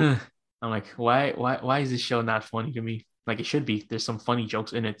 I'm like, why is this show not funny to me? Like it should be. There's some funny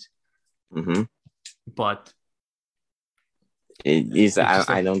jokes in it. But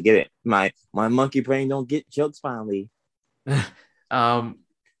I don't get it. My monkey brain don't get jokes finally.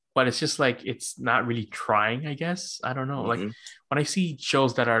 But it's just like it's not really trying, I guess. I don't know. Like when I see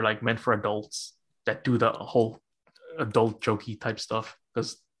shows that are like meant for adults that do the whole adult jokey type stuff,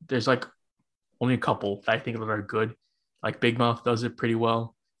 because there's like only a couple that I think that are good. Like Big Mouth does it pretty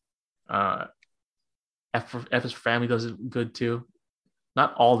well. F's Family does it good too.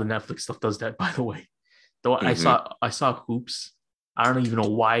 Not all the Netflix stuff does that, by the way. Though I saw Hoops. I don't even know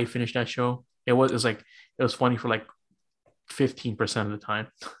why I finished that show. It was funny for like 15% of the time.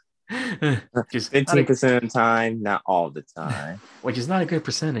 Just 15% of the time, not all the time. Which is not a good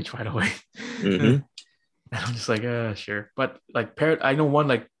percentage, by the way. I'm just like, sure. But like I know one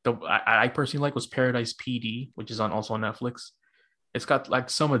like I personally like was Paradise PD, which is also on Netflix. It's got like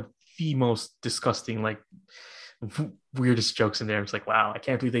some of the most disgusting, like weirdest jokes in there. It's like, wow, I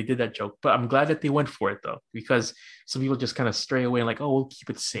can't believe they did that joke. But I'm glad that they went for it though, because some people just kind of stray away and like, oh, we'll keep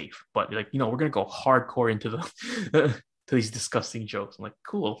it safe. But like, we're gonna go hardcore into the to these disgusting jokes. I'm like,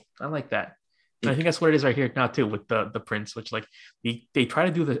 cool, I like that. And I think that's what it is right here now too with the Prince, which like they try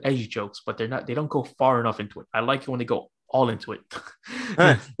to do the edgy jokes, but they don't go far enough into it. I like it when they go all into it.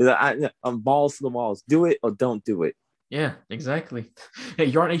 Balls to the walls. Do it or don't do it. Yeah, exactly. Hey,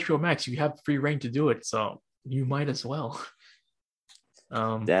 you're on HBO Max. You have free reign to do it, so you might as well.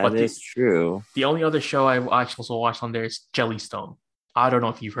 That is true. The only other show I also watched on there is Jellystone. I don't know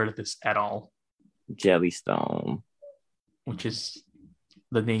if you've heard of this at all. Jellystone, which is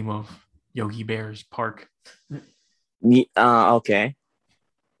the name of Yogi Bear's park. Okay.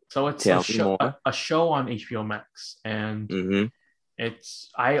 So it's a show on HBO Max, and it's.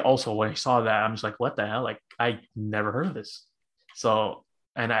 I also when I saw that, I'm just like, what the hell? Like I never heard of this. So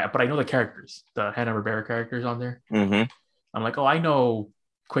but I know the characters, the Hanna-Barbera characters on there. I'm like, oh, I know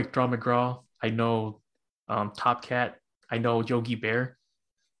Quick Draw McGraw. I know Top Cat. I know Yogi Bear.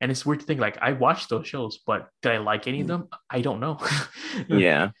 And it's weird to think, like, I watched those shows, but did I like any of them? I don't know.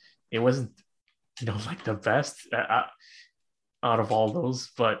 Yeah. It wasn't, like the best out of all those,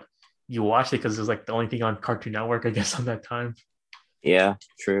 but you watched it because it was like the only thing on Cartoon Network, I guess, on that time. Yeah,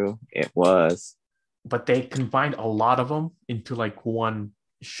 true. It was. But they combined a lot of them into like one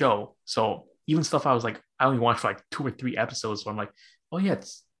show. So even stuff I was like, I only watched like 2 or 3 episodes. So I'm like, oh yeah,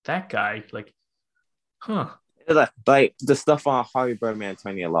 it's that guy. Like, huh. Like the stuff on Harvey Birdman,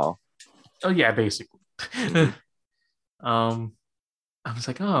 Tony Law. Oh yeah, basically. I was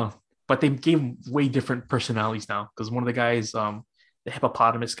like, oh, but they gave way different personalities now because one of the guys, the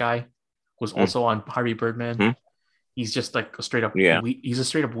hippopotamus guy, was also on Harvey Birdman. He's just like a straight up, he's a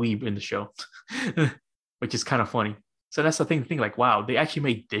straight up weeb in the show, which is kind of funny. So that's the thing. Like, wow, they actually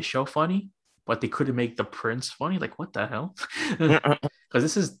made this show funny, but they couldn't make the Prince funny. Like, what the hell? Because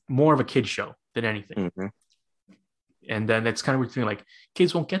this is more of a kid show than anything. And then it's kind of weird thing, like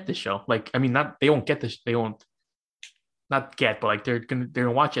kids won't get this show. Like, I mean, they won't get this. They won't not get, but like they're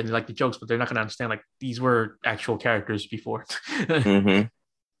gonna watch it and they like the jokes, but they're not gonna understand like these were actual characters before.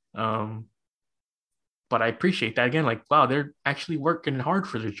 But I appreciate that again. Like, wow, they're actually working hard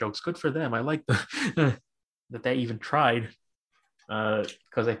for their jokes. Good for them. I like that they even tried.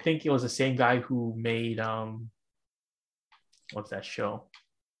 Because I think it was the same guy who made what's that show?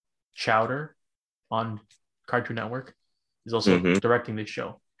 Chowder on Cartoon Network is also directing this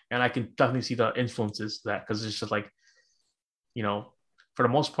show, and I can definitely see the influences to that because it's just like, for the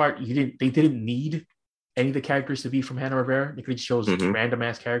most part, they didn't need any of the characters to be from Hanna-Barbera. They could just chose random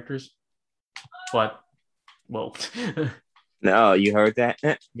ass characters, but well, no, you heard that?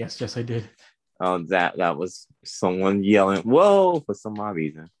 Yes, I did. Oh, that was someone yelling "Whoa" for some odd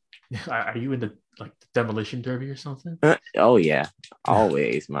reason. Are you in the like the demolition derby or something? Oh yeah,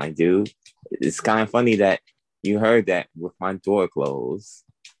 always, my dude. It's kind of funny that you heard that with my door closed.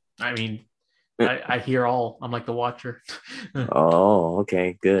 I mean, I hear all. I'm like the watcher. Oh,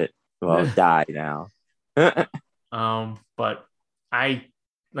 okay, good. Well, die now. But I,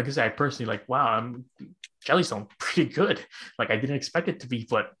 like I said, I personally like. Wow, I'm Jellystone pretty good. Like I didn't expect it to be,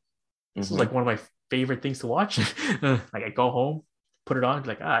 but this is like one of my favorite things to watch. Like I go home, put it on,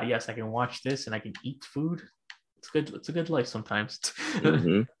 like yes, I can watch this and I can eat food. It's good. It's a good life sometimes.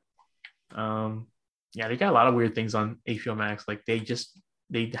 Yeah, they got a lot of weird things on HBO Max. Like they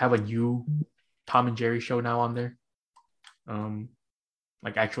have a new Tom and Jerry show now on there.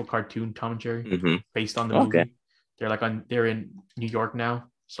 Like actual cartoon Tom and Jerry based on the movie. They're in New York now.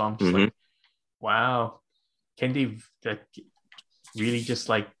 So I'm just like, wow, can they really just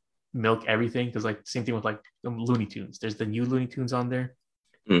like milk everything? Because like same thing with like Looney Tunes. There's the new Looney Tunes on there.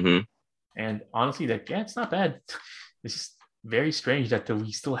 And honestly, that it's not bad. It's just very strange that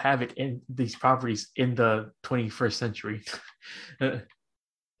we still have it in these properties in the 21st century.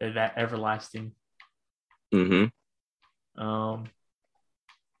 That everlasting.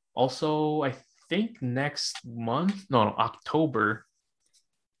 Also, I think next month, no, October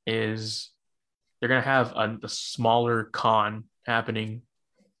is they're gonna have a smaller con happening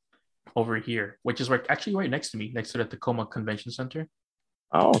over here, which is actually right next to me, next to the Tacoma Convention Center.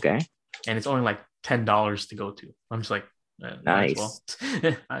 Oh, okay. And it's only like $10 to go to. I'm just like, nice.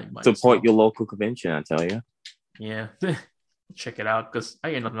 Well. Support your local convention, I tell you. Yeah, check it out because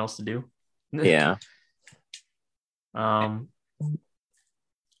I got nothing else to do. Yeah.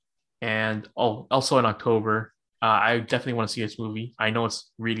 And also in October, I definitely want to see this movie. I know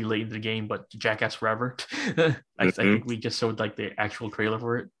it's really late in the game, but Jackass Forever. I think we just showed like the actual trailer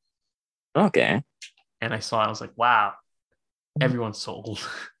for it. Okay. And I saw it. I was like, wow, everyone's sold.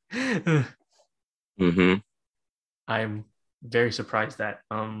 I'm very surprised that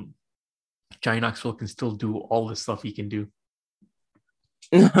Johnny Knoxville can still do all the stuff he can do.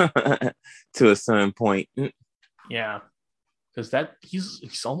 To a certain point. Yeah. Because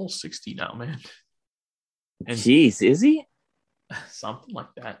he's almost 60 now, man. And jeez, is he? Something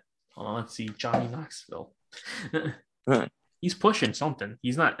like that. Hold on, let's see. Johnny Knoxville. He's pushing something.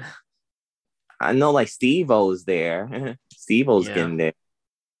 He's not. I know, like Steve-O's there. Steve-O's getting there.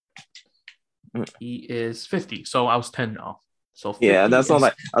 He is 50, so I was 10 now. So yeah, that's all.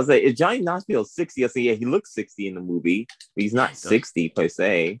 I was like, if Johnny Knoxville 60, I say yeah, he looks 60 in the movie, but he's not 60 per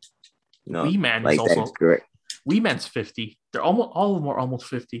se. Wee Man is also correct. Wee Man's 50. They're all of them are almost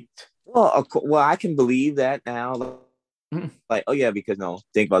 50. Well, I can believe that now. Like, oh yeah, because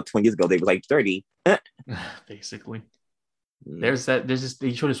think about 20 years ago, they were like 30. Basically. There's this.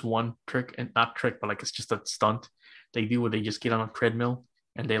 They show this one trick, and not trick, but like it's just a stunt they do where they just get on a treadmill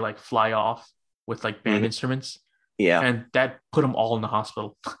and they like fly off with like band instruments. Yeah, and that put them all in the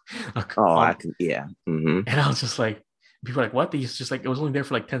hospital. I can. Yeah, and I was just like, people are like, what? They just like it was only there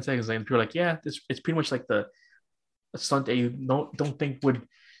for like 10 seconds, and people are like, yeah, it's pretty much like the stunt that you don't think would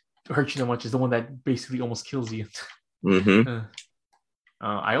hurt you that much is the one that basically almost kills you.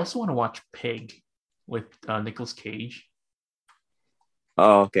 I also want to watch Pig with Nicolas Cage.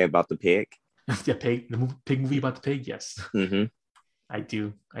 Oh, okay, about the pig. Yeah, Pig, the pig movie about the pig. Yes, I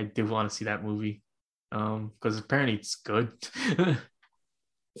do want to see that movie because apparently it's good.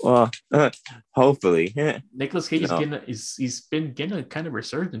 Well, hopefully. Nicolas Cage he's been getting a kind of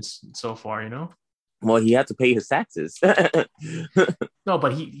resurgence so far, Well, he had to pay his taxes. No,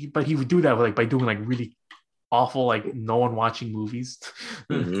 but he would do that by doing like really awful, like no one watching movies.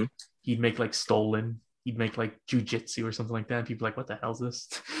 He'd make like Stolen. He'd make like Jiu-Jitsu or something like that. And people are like, what the hell is this?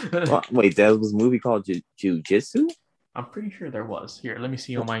 Well, wait, there was a movie called Jiu-Jitsu? I'm pretty sure there was. Here, let me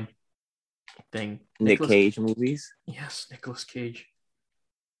see on my thing. Nick Cage movies? Yes, Nicolas Cage.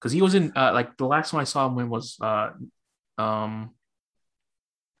 Because he was in like the last one I saw him in was what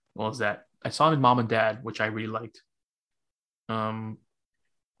was that? I saw him in Mom and Dad, which I really liked.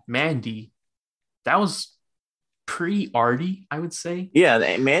 Mandy, that was pretty arty, I would say.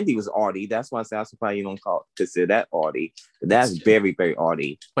 Yeah, Mandy was arty. That's why I say I'm surprised you don't consider that arty. That's very, very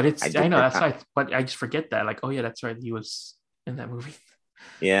arty. But I know that's right. But I just forget that. Like, oh yeah, that's right. He was in that movie.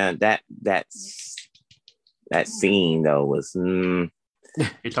 Yeah, that scene though was. You're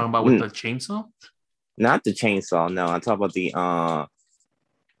talking about with the chainsaw? Not the chainsaw. No, I'm talking about the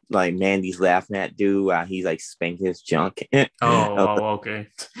like Mandy's laughing at dude. He's like spanking his junk. Okay.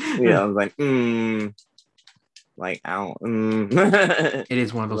 Yeah, I was like, like I don't. It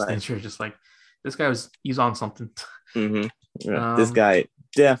is one of those things where you're just like, this guy he's on something. Yeah, this guy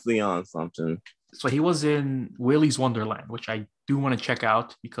definitely on something. So he was in Willy's Wonderland, which I do want to check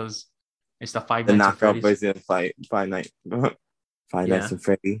out because it's the Five The Nights at knockout Freddy's. version of Five Nights Yeah. at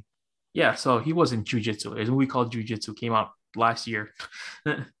Freddy. Yeah, so he was in Jujitsu. It's a movie called Jujitsu, came out last year.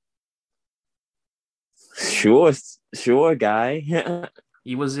 Sure, guy.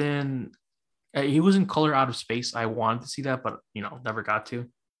 he was in Color Out of Space. I wanted to see that, but never got to.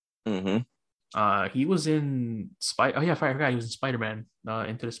 He was in I forgot he was in Spider-Man,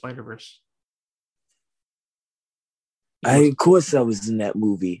 Into the Spider-Verse. Of course I was in that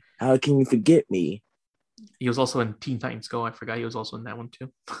movie. How can you forget me? He was also in Teen Titans Go. I forgot he was also in that one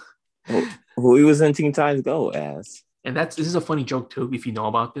too. Who he was in Teen Titans Go as? And this is a funny joke too, if you know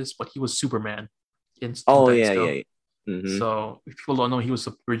about this, but he was Superman in Teen Titans Go. Yeah. Mm-hmm. So if people don't know, he was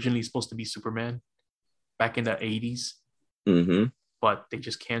originally supposed to be Superman back in the 80s. Mm-hmm. But they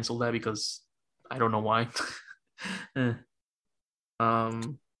just canceled that because I don't know why.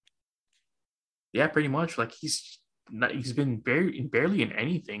 Yeah, pretty much. Like he's been barely in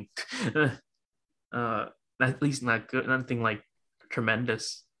anything. At least not good, nothing like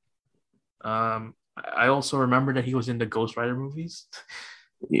tremendous. I also remember that he was in the Ghost Rider movies.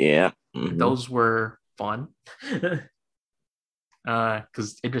 Yeah. Mm-hmm. Those were fun.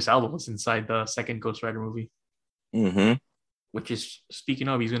 Because Idris Elba was inside the second Ghost Rider movie. Mm-hmm. Which is, speaking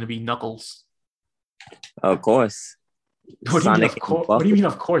of, he's going to be Knuckles. Of course. What do you mean,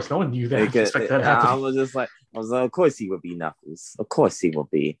 of course? No one knew that. I was like, of course he would be Knuckles. Of course he will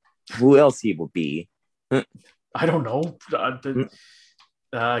be. Who else he will be? I don't know.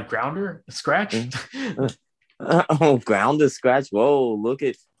 Grounder? Scratch? Grounder, Scratch. Whoa, look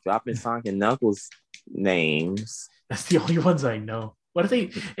at dropping Sonic and Knuckles names. That's the only ones I know. What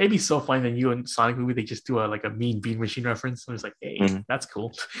if it'd be so funny that you and Sonic movie, they just do a Mean Bean Machine reference. So it's like, hey, that's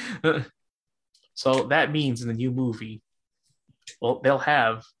cool. So that means in the new movie, well, they'll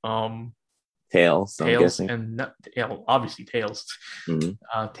have Tails and obviously Tails.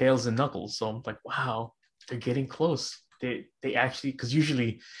 Mm-hmm. Tails and Knuckles. So I'm like, wow, they're getting close. They actually, because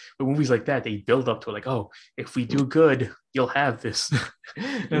usually with movies like that, they build up to it like, oh, if we do good, you'll have this.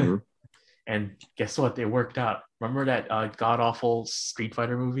 Mm-hmm. And guess what? They worked out. Remember that god awful Street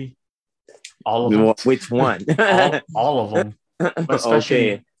Fighter movie? All of them. Which one? all of them. But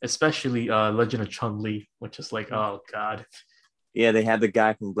especially Legend of Chun-Li, which is like, oh god. Yeah, they had the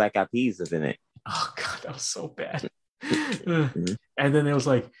guy from Black Eyed Peas in it. Oh god, that was so bad. Mm-hmm. And then it was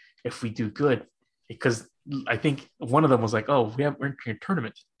like, if we do good, because I think one of them was like, oh, we're in a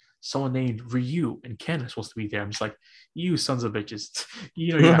tournament. Someone named Ryu and Ken are supposed to be there. I'm just like, you sons of bitches.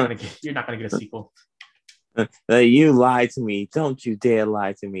 You're not gonna get a sequel. You lied to me. Don't you dare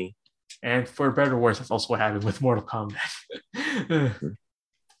lie to me. And for better or worse, that's also what happened with Mortal Kombat. It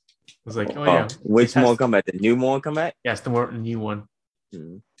was like, oh yeah. Which Mortal Kombat? The new Mortal Kombat? Yes, the new one.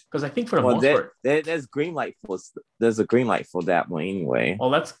 Because I think for the most part, there's green light for. There's a green light for that one anyway. Well,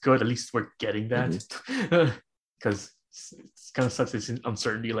 that's good. At least we're getting that. Because it's kind of such this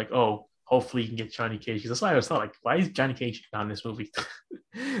uncertainty. Like, oh, hopefully you can get Johnny Cage. That's why I was thought like, why is Johnny Cage not in this movie?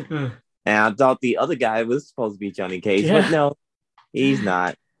 And I thought the other guy was supposed to be Johnny Cage, but no, he's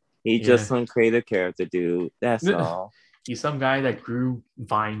not. He's just some creative character dude. That's all. He's some guy that grew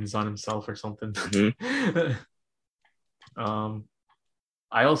vines on himself or something. Mm-hmm.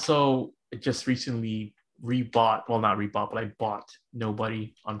 I also just recently not rebought, but I bought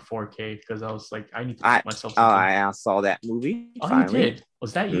Nobody on 4K because I was like, I need to treat myself. I saw that movie. Oh, finally. You did?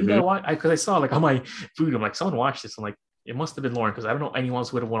 Was that you that watched? Because I saw like on my food, I'm like, someone watched this. I'm like, it must have been Lauren because I don't know anyone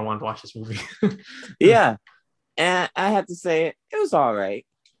else would have wanted to watch this movie. Yeah, and I have to say it was all right.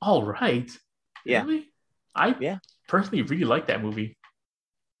 All right. Yeah. Really? I personally really like that movie.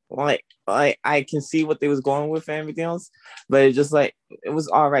 Like I can see what they was going with and everything else, but it just like it was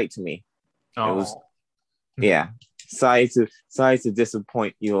all right to me. Oh. It was, yeah. Sorry to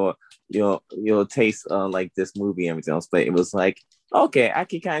disappoint your taste on like this movie and everything else, but it was like okay, I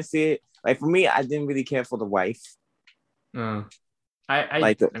can kind of see it. Like for me, I didn't really care for the wife. I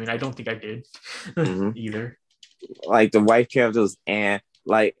don't think I did either. Like the wife characters and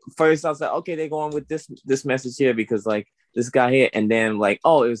like first I was like, okay, they're going with this message here because like this guy here, and then like,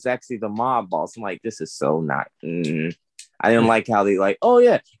 oh, it was actually the mob boss. I'm like, this is so not. I didn't like how they like, oh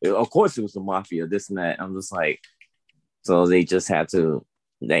yeah, of course it was the mafia, this and that. I'm just like, so they just had to,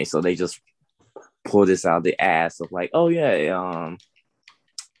 they just pull this out of the ass of like, oh yeah,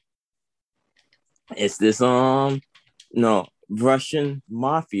 it's this Russian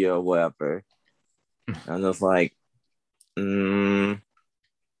mafia or whatever. And it's like,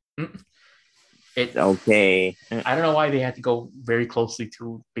 okay. I don't know why they had to go very closely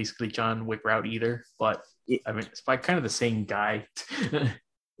to basically John Wick route either, but I mean, it's like kind of the same guy.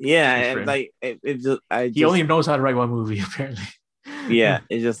 Yeah, like he only knows how to write one movie apparently. Yeah,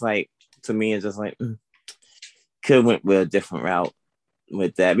 it's just like to me, it's just like could went with a different route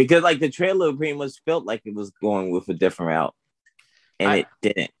with that because like the trailer pretty much felt like it was going with a different route, and it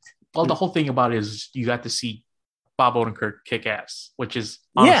didn't. Well, the whole thing about it is you got to see Bob Odenkirk kick ass, which is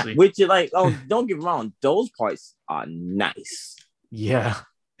honestly, which is like, oh, don't get me wrong, those parts are nice. Yeah.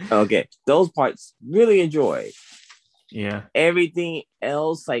 Okay, those parts really enjoy. Yeah. Everything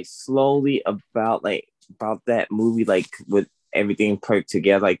else, like slowly about that movie, like with everything perked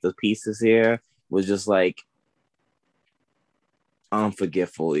together, like the pieces here was just like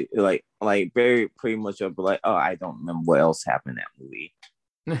unforgetful. Like very pretty much of like, oh, I don't remember what else happened in that movie.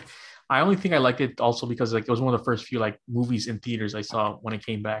 I only think I liked it also because like it was one of the first few like movies in theaters I saw when I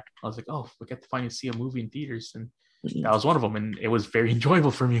came back. I was like, oh, we get to finally see a movie in theaters, and that was one of them, and it was very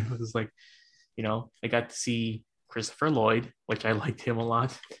enjoyable for me. It was like, I got to see Christopher Lloyd, which I liked him a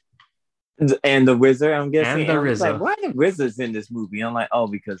lot. And the Wizard, I'm guessing. And the RZA. Like, why the Wizard's in this movie? I'm like, oh,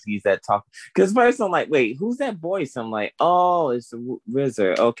 because he's that talk. Because first I'm like, wait, who's that voice? I'm like, oh, it's the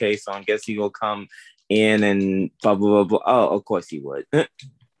Wizard. Okay, so I guess he will come in and blah blah blah blah. Oh, of course he would.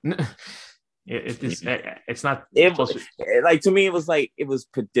 It's not. Like to me, it was like it was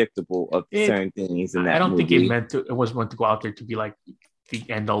predictable of certain things in that. I don't movie. think it was meant to go out there to be like the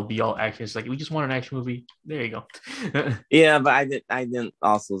end all be all action. It's like we just want an action movie. There you go. Yeah, but I didn't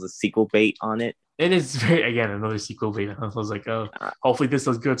also the sequel bait on it. It is very again another sequel bait. I was like, oh, hopefully this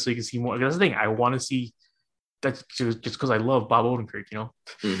does good so you can see more. That's the thing. I want to see. That's just because I love Bob Odenkirk,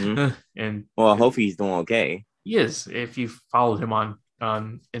 Mm-hmm. And well, hopefully he's doing okay. He is. If you followed him on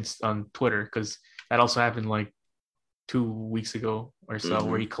Twitter, because that also happened like 2 weeks ago or so,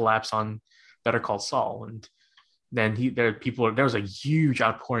 where he collapsed on Better Call Saul, and then there was a huge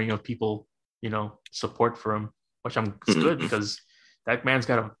outpouring of people, support for him, which it's good because that man's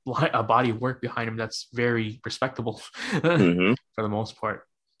got a body of work behind him that's very respectable for the most part.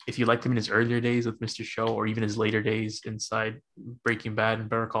 If you liked him in his earlier days with Mr. Show, or even his later days inside Breaking Bad and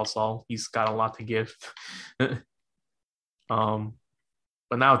Better Call Saul, he's got a lot to give. But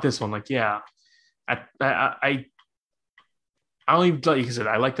now with this one, like, yeah, I only like I said,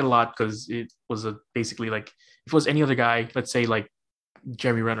 I liked it a lot because it was basically like if it was any other guy, let's say like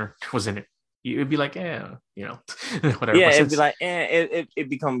Jeremy Renner was in it, it'd be like, whatever. Yeah, it'd be like, it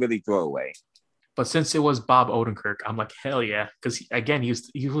become really throwaway. But since it was Bob Odenkirk, I'm like, hell yeah, because again, he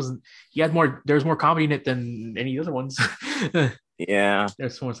had more. There's more comedy in it than any other ones. Yeah,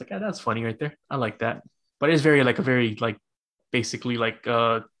 there's someone's like, that's funny right there. I like that, but it's very basically like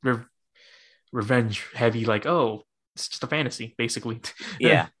revenge heavy. Like, oh, it's just a fantasy, basically.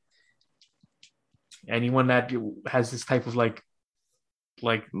 Yeah. Anyone that has this type of like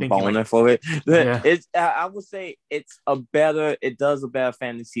boner for it. Yeah. It's I would say it does a better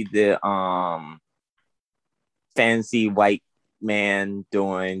fantasy than fantasy white man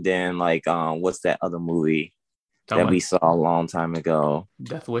doing than like what's that other movie that we saw a long time ago?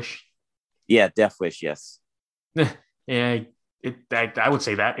 Death Wish. Yeah, Death Wish, yes. Yeah, I would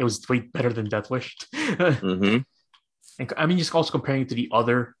say that it was way better than Death Wish. And I mean, just also comparing it to the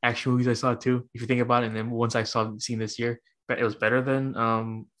other action movies I saw too, if you think about it, and then once I seen this year, but it was better than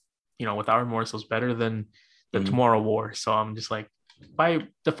Without Remorse, it was better than the Tomorrow War. So I'm just like, by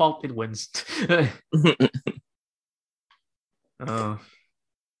default, it wins.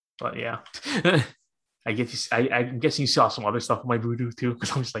 But yeah, I'm guessing you saw some other stuff on my Vudu too,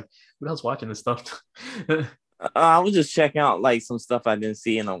 because I'm just like, who else watching this stuff? I was just checking out like some stuff I didn't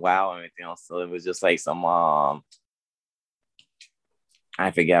see in a while or anything else. So it was just like some I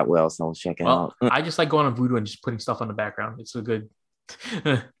forgot what else I was checking out. I just like going on Vudu and just putting stuff on the background. It's a good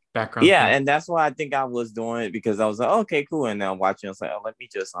background. Yeah, and that's why I think I was doing it, because I was like, okay, cool. And then watching, I was like, oh, let me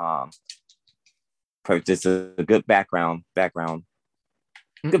just purchase a good background,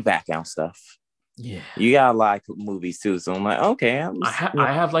 good background stuff. Yeah, you got a lot of movies too, so I'm like, okay.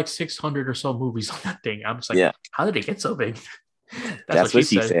 I have like 600 or so movies on that thing. I'm just like, yeah. How did it get so big? That's what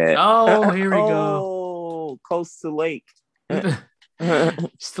she said. Oh, here we go. Oh, Coast to Lake.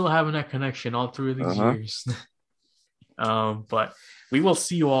 Still having that connection all through these years. But we will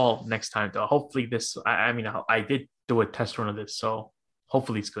see you all next time though. Hopefully this, I mean, I did do a test run of this, so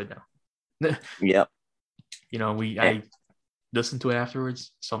hopefully it's good now. Yep. I listened to it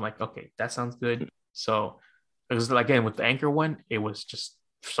afterwards, so I'm like, okay, that sounds good. So because again with the Anchor one, it was just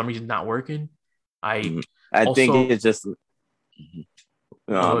for some reason not working. I think it's just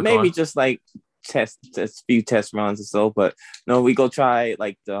maybe just like test few test runs or so, but no, we go try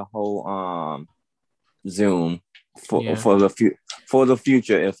like the whole Zoom for the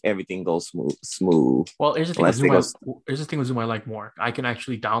future if everything goes smooth. Well, here's the thing with Zoom I like more. I can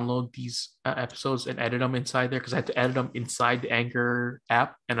actually download these episodes and edit them inside there because I have to edit them inside the Anchor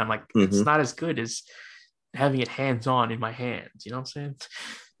app, and I'm like, it's not as good as having it hands on in my hands. You know what I'm saying?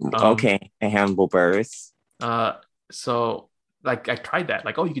 Okay, a handle burst. So like I tried that.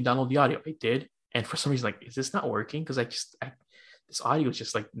 Like, oh, you can download the audio. I did, and for some reason, like, is this not working? Because this audio is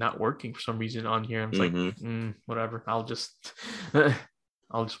just like not working for some reason on here. I'm like, whatever. I'll just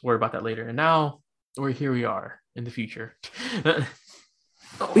worry about that later. And now we are in the future. In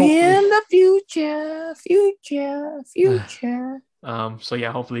the future. So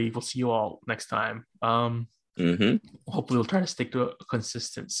yeah, hopefully we'll see you all next time. Hopefully we'll try to stick to a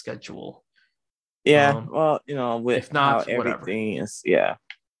consistent schedule. Yeah, well, with if not, how everything is, yeah.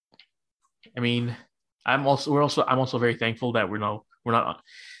 I mean, I'm also very thankful that we're not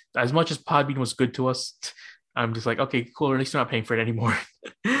as much as Podbean was good to us. I'm just like, okay, cool. At least we're not paying for it anymore.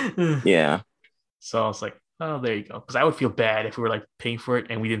 Yeah. So I was like, oh, there you go. Because I would feel bad if we were like paying for it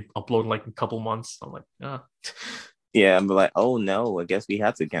and we didn't upload in like a couple months. I'm like, oh. Yeah, I'm like, oh no, I guess we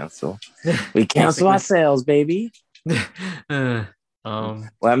have to cancel. We cancel ourselves, baby. What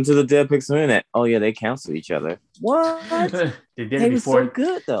happened to the Dead Pixel Internet? Oh yeah, they cancel each other. What? They did it before so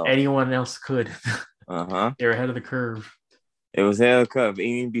good though. Anyone else could. They're ahead of the curve. It was ahead of the curve.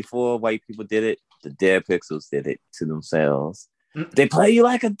 Even before white people did it, the Dead Pixels did it to themselves. They play you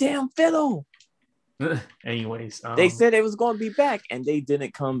like a damn fiddle. Anyways, they said it was going to be back, and they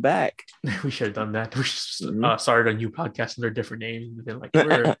didn't come back. We should have done that. We started a new podcast under different names. And been like,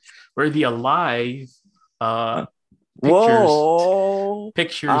 we're the Alive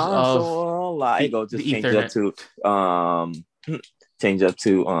pictures of so alive. Just change up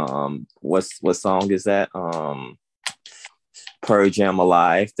to what song is that? Pearl Jam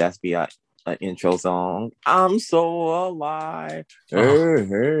Alive. That's an intro song. I'm so alive.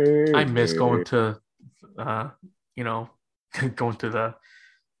 I miss going to going to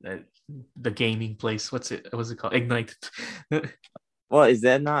the gaming place. What's it called? Ignite. Well, is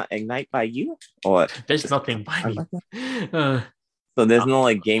that not Ignite by you? Or there's nothing by me. So there's no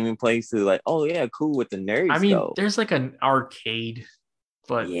like gaming place to like, oh yeah, cool with the nerds. I mean, there's like an arcade,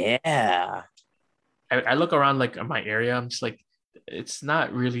 but yeah. I look around like in my area, I'm just like, it's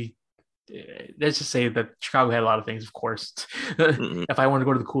not really. Let's just say that Chicago had a lot of things, of course. If I want to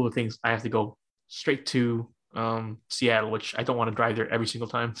go to the cooler things, I have to go straight to Seattle, which I don't want to drive there every single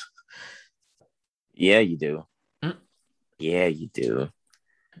time. Yeah, you do. Yeah, you do.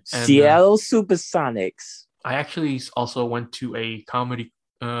 And, Seattle Supersonics. I actually also went to a comedy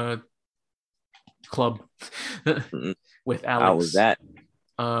club with Alex. How was that?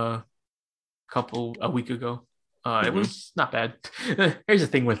 A week ago. It was not bad. Here's the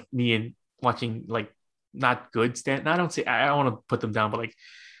thing with me and watching like not good stand. I don't want to put them down, but like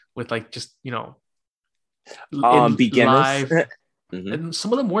with like just beginners. Live, and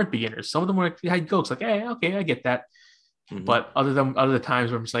some of them weren't beginners. Some of them had jokes like, hey, okay, I get that. But other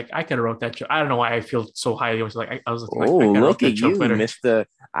times where I'm just like, I could have wrote that joke. I don't know why I feel so highly. I was like, look at you, Mister.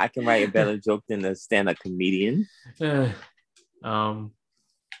 I can write a better joke than a stand-up comedian. But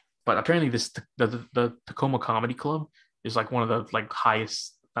apparently the Tacoma Comedy Club is like one of the like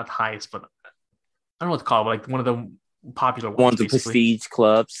highest, not highest, but I don't know what to call it, but like one of the popular ones. One of the prestige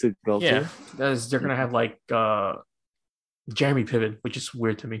clubs to go to. Yeah, they're gonna have like Jeremy Piven, which is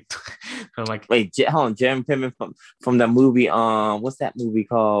weird to me. I'm like, wait, hold on, Jeremy Piven from the movie. What's that movie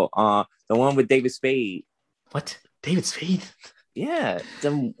called? The one with David Spade. What? David Spade? Yeah,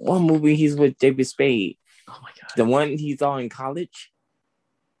 the one movie he's with David Spade. Oh my god. The one he's all in college.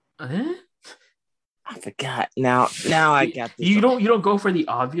 I forgot. Now I got this. You don't go for the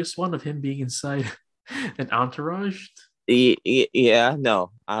obvious one of him being inside an entourage. Yeah,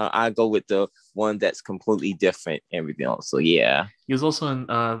 no, I go with the one that's completely different. Everything else. So yeah, he was also in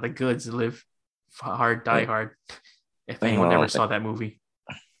The Goods, Live Hard, Die Hard. If anyone ever saw that movie,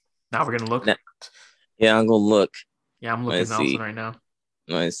 now we're gonna look. Yeah, I'm gonna look. Yeah, I'm looking also right now.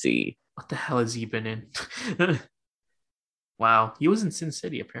 Let's see. What the hell has he been in? Wow, he was in Sin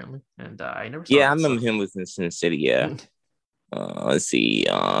City apparently, and I never saw. Yeah, I remember him was in Sin City. Yeah. Let's see.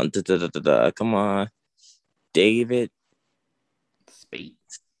 Come on, David Spade.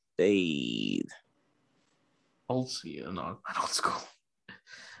 Old school, not old school.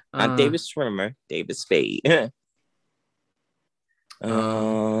 David Schwimmer, David Spade. You're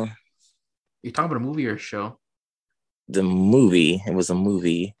talking about a movie or a show? The movie. It was a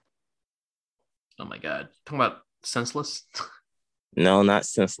movie. Oh my god! Talking about Senseless? No, not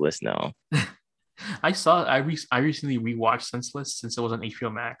Senseless. No. I recently rewatched Senseless since it was on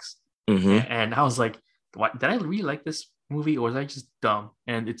HBO Max, and I was like, did I really like this movie or was I just dumb?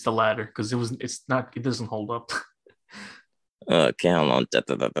 And it's the latter because it doesn't hold up. Okay, hold on.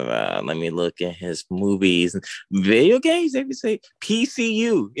 Let me look at his movies. Video games, they would say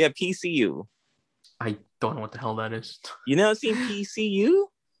PCU. Yeah, PCU. I don't know what the hell that is. You never seen PCU?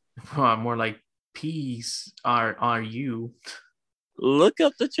 More like PRU. Look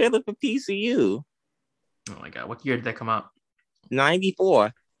up the trailer for PCU. Oh my god, what year did that come out?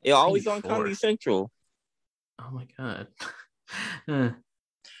 94. It always 94. on Comedy Central. Oh my god.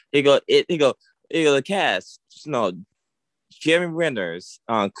 It go the cast. No, Jeremy Renner's,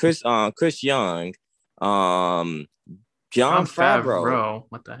 Chris Young, John Favreau.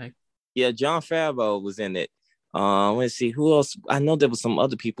 What the heck? Yeah, John Favreau was in it. Let's see who else. I know there was some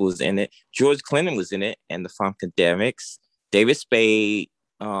other people was in it. George Clinton was in it, and the Funkademics. David Spade.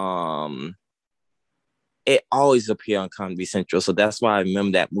 It always appeared on Comedy Central, so that's why I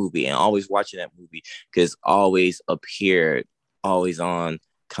remember that movie and always watching that movie because always appeared, always on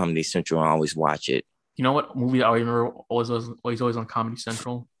Comedy Central, and always watch it. You know what movie I remember always on Comedy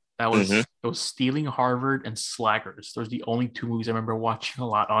Central? That was It was Stealing Harvard and Slackers. Those are the only two movies I remember watching a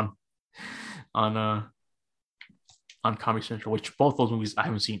lot on Comedy Central. Which both those movies I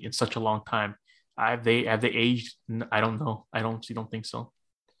haven't seen in such a long time. Have they aged? I don't know. I don't think so.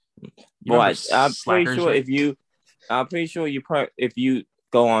 But I'm pretty sure if you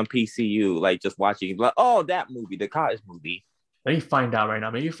go on PCU, like just watching, like, oh, that movie, the college movie. Let me find out right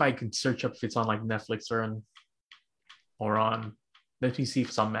now. Maybe if I can search up if it's on like Netflix or on. Let me see if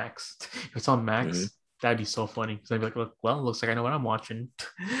it's on Max. If it's on Max, that'd be so funny. Because I'd be like, look, well, it looks like I know what I'm watching.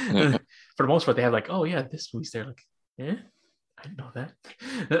 For the most part, they have like, oh yeah, this movie's there. Like, yeah, I didn't know that.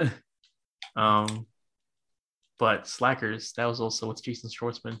 But Slackers, that was also with Jason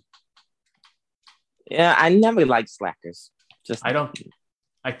Schwartzman. Yeah, I never liked Slackers. I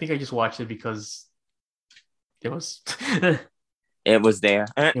think I just watched it because it was. It was there.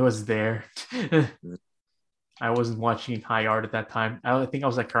 It was there. I wasn't watching High Art at that time. I think I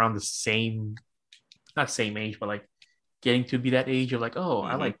was like around not same age, but like getting to be that age of like, oh,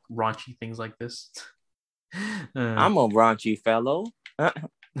 I like raunchy things like this. I'm a raunchy fellow.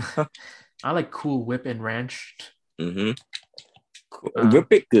 I like Cool Whip and Ranch. Whip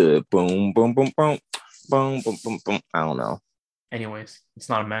it good. Boom, boom, boom, boom, boom, boom, boom, boom. I don't know. Anyways, it's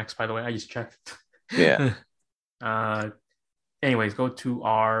not a Max, by the way. I just checked. Yeah. Anyways, go to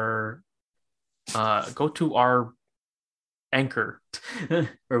our Anchor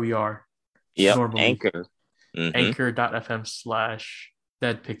where we are. Yep. Normally. Anchor.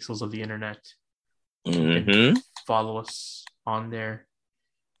 Anchor.fm/dead pixels of the internet. Follow us on there.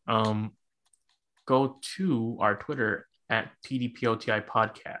 Go to our Twitter at TDPOTI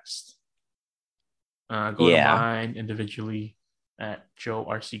podcast. Go to mine individually at Joe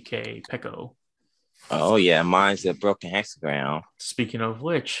RCK Pecco. Oh yeah, mine's a Broken Hexagram. Speaking of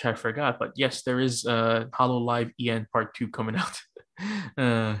which, I forgot, but yes, there is Hololive EN Part 2 coming out.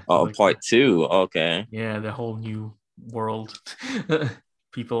 Part 2. Okay. Yeah, the whole new world.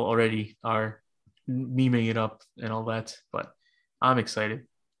 People already are memeing it up and all that, but I'm excited.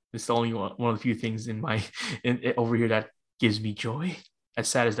 It's the only one of the few things over here that gives me joy, as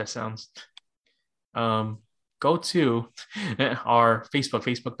sad as that sounds. Go to our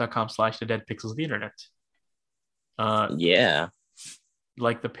Facebook.com/the dead pixels of the internet.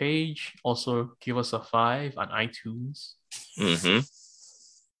 Like the page. Also give us a 5 on iTunes.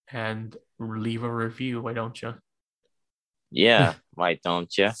 And leave a review. Why don't you? Yeah, why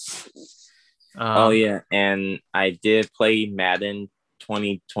don't you? And I did play Madden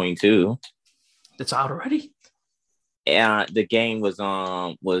 2022. It's out already? Yeah, the game was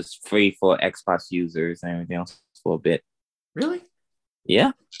free for Xbox users and everything else for a bit. Really?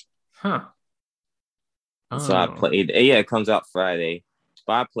 Yeah. Huh. So I played. Yeah, it comes out Friday.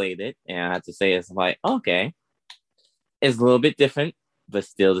 But I played it, and I have to say, it's like, okay, it's a little bit different, but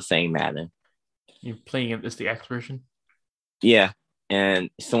still the same Madden. You're playing it as the X version? Yeah. And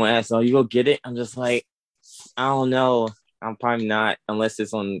someone asked, "Oh, you go get it?" I'm just like, I don't know. I'm probably not, unless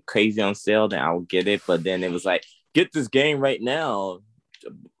it's on crazy on sale. Then I'll get it. But then it was like, get this game right now,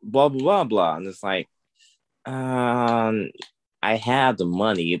 blah blah blah blah. And it's like, I have the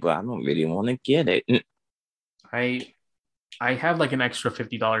money, but I don't really want to get it. I have like an extra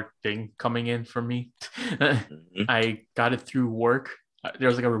 $50 thing coming in for me. I got it through work. There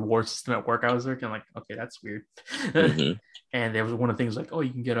was like a reward system at work I was working. I'm like, okay, that's weird. And there was one of the things like, oh,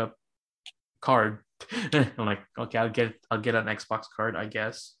 you can get a card. I'm like, okay, I'll get an Xbox card, I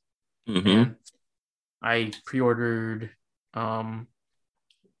guess. And I pre-ordered Far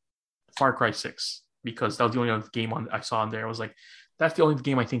Cry 6 because that was the only other game I saw on there. I was like, that's the only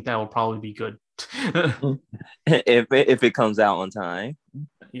game I think that will probably be good. if it comes out on time.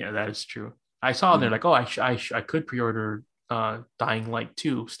 Yeah, that is true. I saw they're like, oh, I could pre-order Dying Light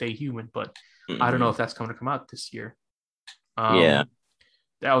 2, Stay Human, but I don't know if that's going to come out this year. Yeah.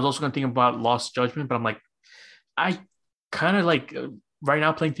 I was also going to think about Lost Judgment, but I'm like, I kind of like right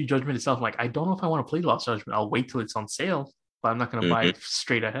now playing through Judgment itself. I'm like, I don't know if I want to play Lost Judgment. I'll wait till it's on sale, but I'm not going to buy it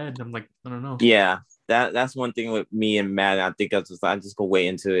straight ahead. I'm like, I don't know. Yeah, that's one thing with me and Matt. I think I just go wait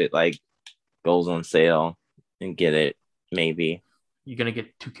until it like goes on sale and get it. Maybe you're gonna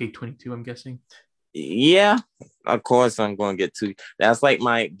get 2K22. I'm guessing. Yeah, of course I'm going to get 2. That's like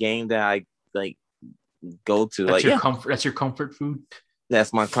my game that I like go to. That's like your comfort. That's your comfort food.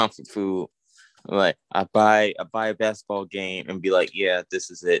 That's my comfort food. Like I buy a basketball game and be like, yeah,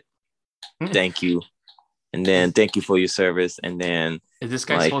 this is it. Thank you. And then thank you for your service. And then is this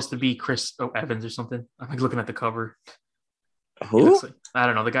guy supposed to be Chris Evans or something? I'm like looking at the cover. Who? Like, I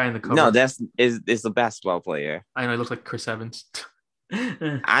don't know, the guy in the cover. No, it's a basketball player. I know, he looks like Chris Evans.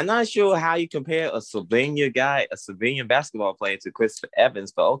 I'm not sure how you compare a Slovenian basketball player to Chris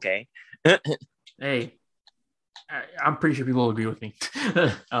Evans, but okay. Hey, I'm pretty sure people will agree with me.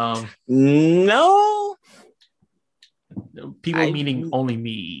 No. People meaning only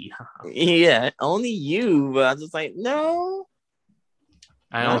me. Yeah, only you. But I was just like, no.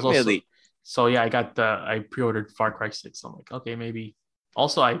 I was also really. So yeah, I pre-ordered Far Cry 6. I'm like, okay, maybe.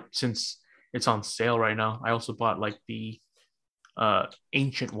 Also, since it's on sale right now, I also bought like the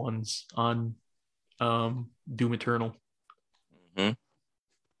ancient ones on Doom Eternal. Mm-hmm.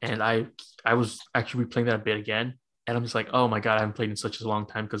 And I was actually replaying that a bit again, and I'm just like, oh my god, I haven't played in such a long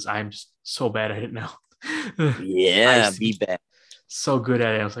time because I'm just so bad at it now. Yeah, be bad. So good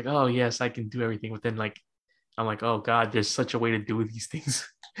at it. I was like, oh yes, I can do everything. But then I'm like, oh god, there's such a way to do these things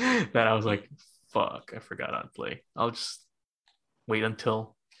that I was like, fuck, I forgot how to play. I'll just wait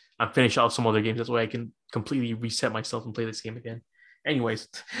until I finish out some other games. That's why I can completely reset myself and play this game again. Anyways,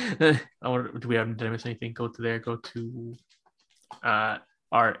 did I miss anything? Go to there. Go to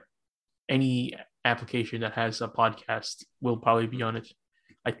any application that has a podcast will probably be on it.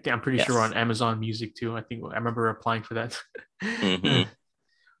 I'm pretty sure on Amazon Music too. I remember applying for that. Mm-hmm.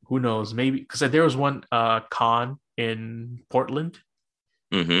 Who knows? Maybe because there was one con in Portland,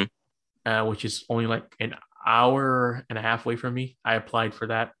 which is only like an hour and a half away from me. I applied for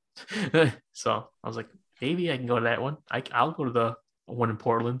that, so I was like, maybe I can go to that one. I'll go to the one in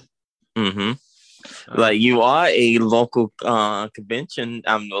Portland. Mm-hmm. Like you are a local convention.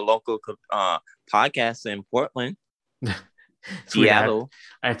 A local podcast in Portland. Seattle.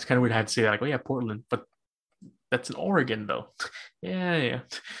 It's kind of weird I had to say that. Like, oh yeah, Portland, but that's in Oregon though. Yeah.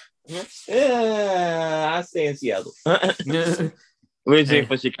 I stay in Seattle. We're here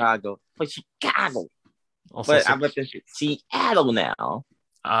for Chicago. Also, but I'm representing Seattle now.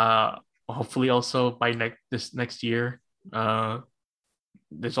 Hopefully, also by this next year,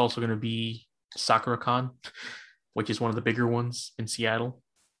 there's also going to be SakuraCon, which is one of the bigger ones in Seattle.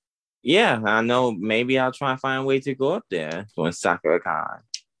 Yeah, I know. Maybe I'll try and find a way to go up there during SakuraCon.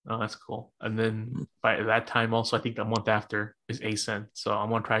 Oh, that's cool. And then by that time, also, I think a month after is ASEN. So I'm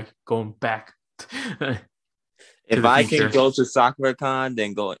going to try going back. If I can go to SakuraCon,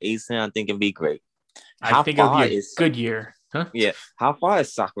 then go ASEN, I think it'd be great. I think it'll be a good year. Huh? Yeah. How far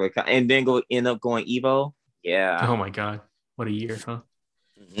is SakuraCon? And then end up going Evo? Yeah. Oh, my God. What a year, huh?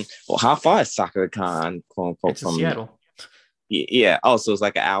 Mm-hmm. Well, how far is SakuraCon? It's in Seattle. Yeah. Oh, so it's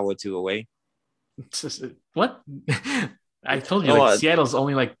like an hour or two away. What? I told you, Seattle's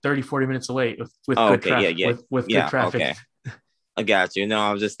only like 30-40 minutes away with good traffic. With good traffic. Okay. I got you. No,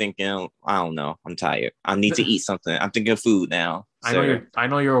 I was just thinking, I don't know. I'm tired. I need to eat something. I'm thinking of food now. I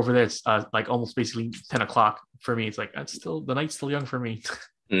know you're over there. It's like almost basically 10 o'clock for me. It's like the night's still young for me.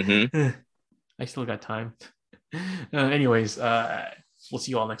 Mm-hmm. I still got time. Anyways, we'll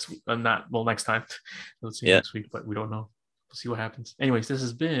see you all next week. Next time. We'll see you next week, but we don't know. We'll see what happens. Anyways, this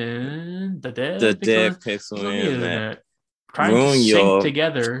has been the Dead Pixel Internet. Trying to sync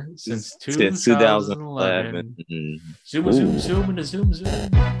together since 2011. Zoom, zoom, zoom, and a zoom, zoom.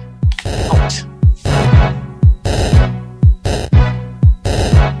 Out.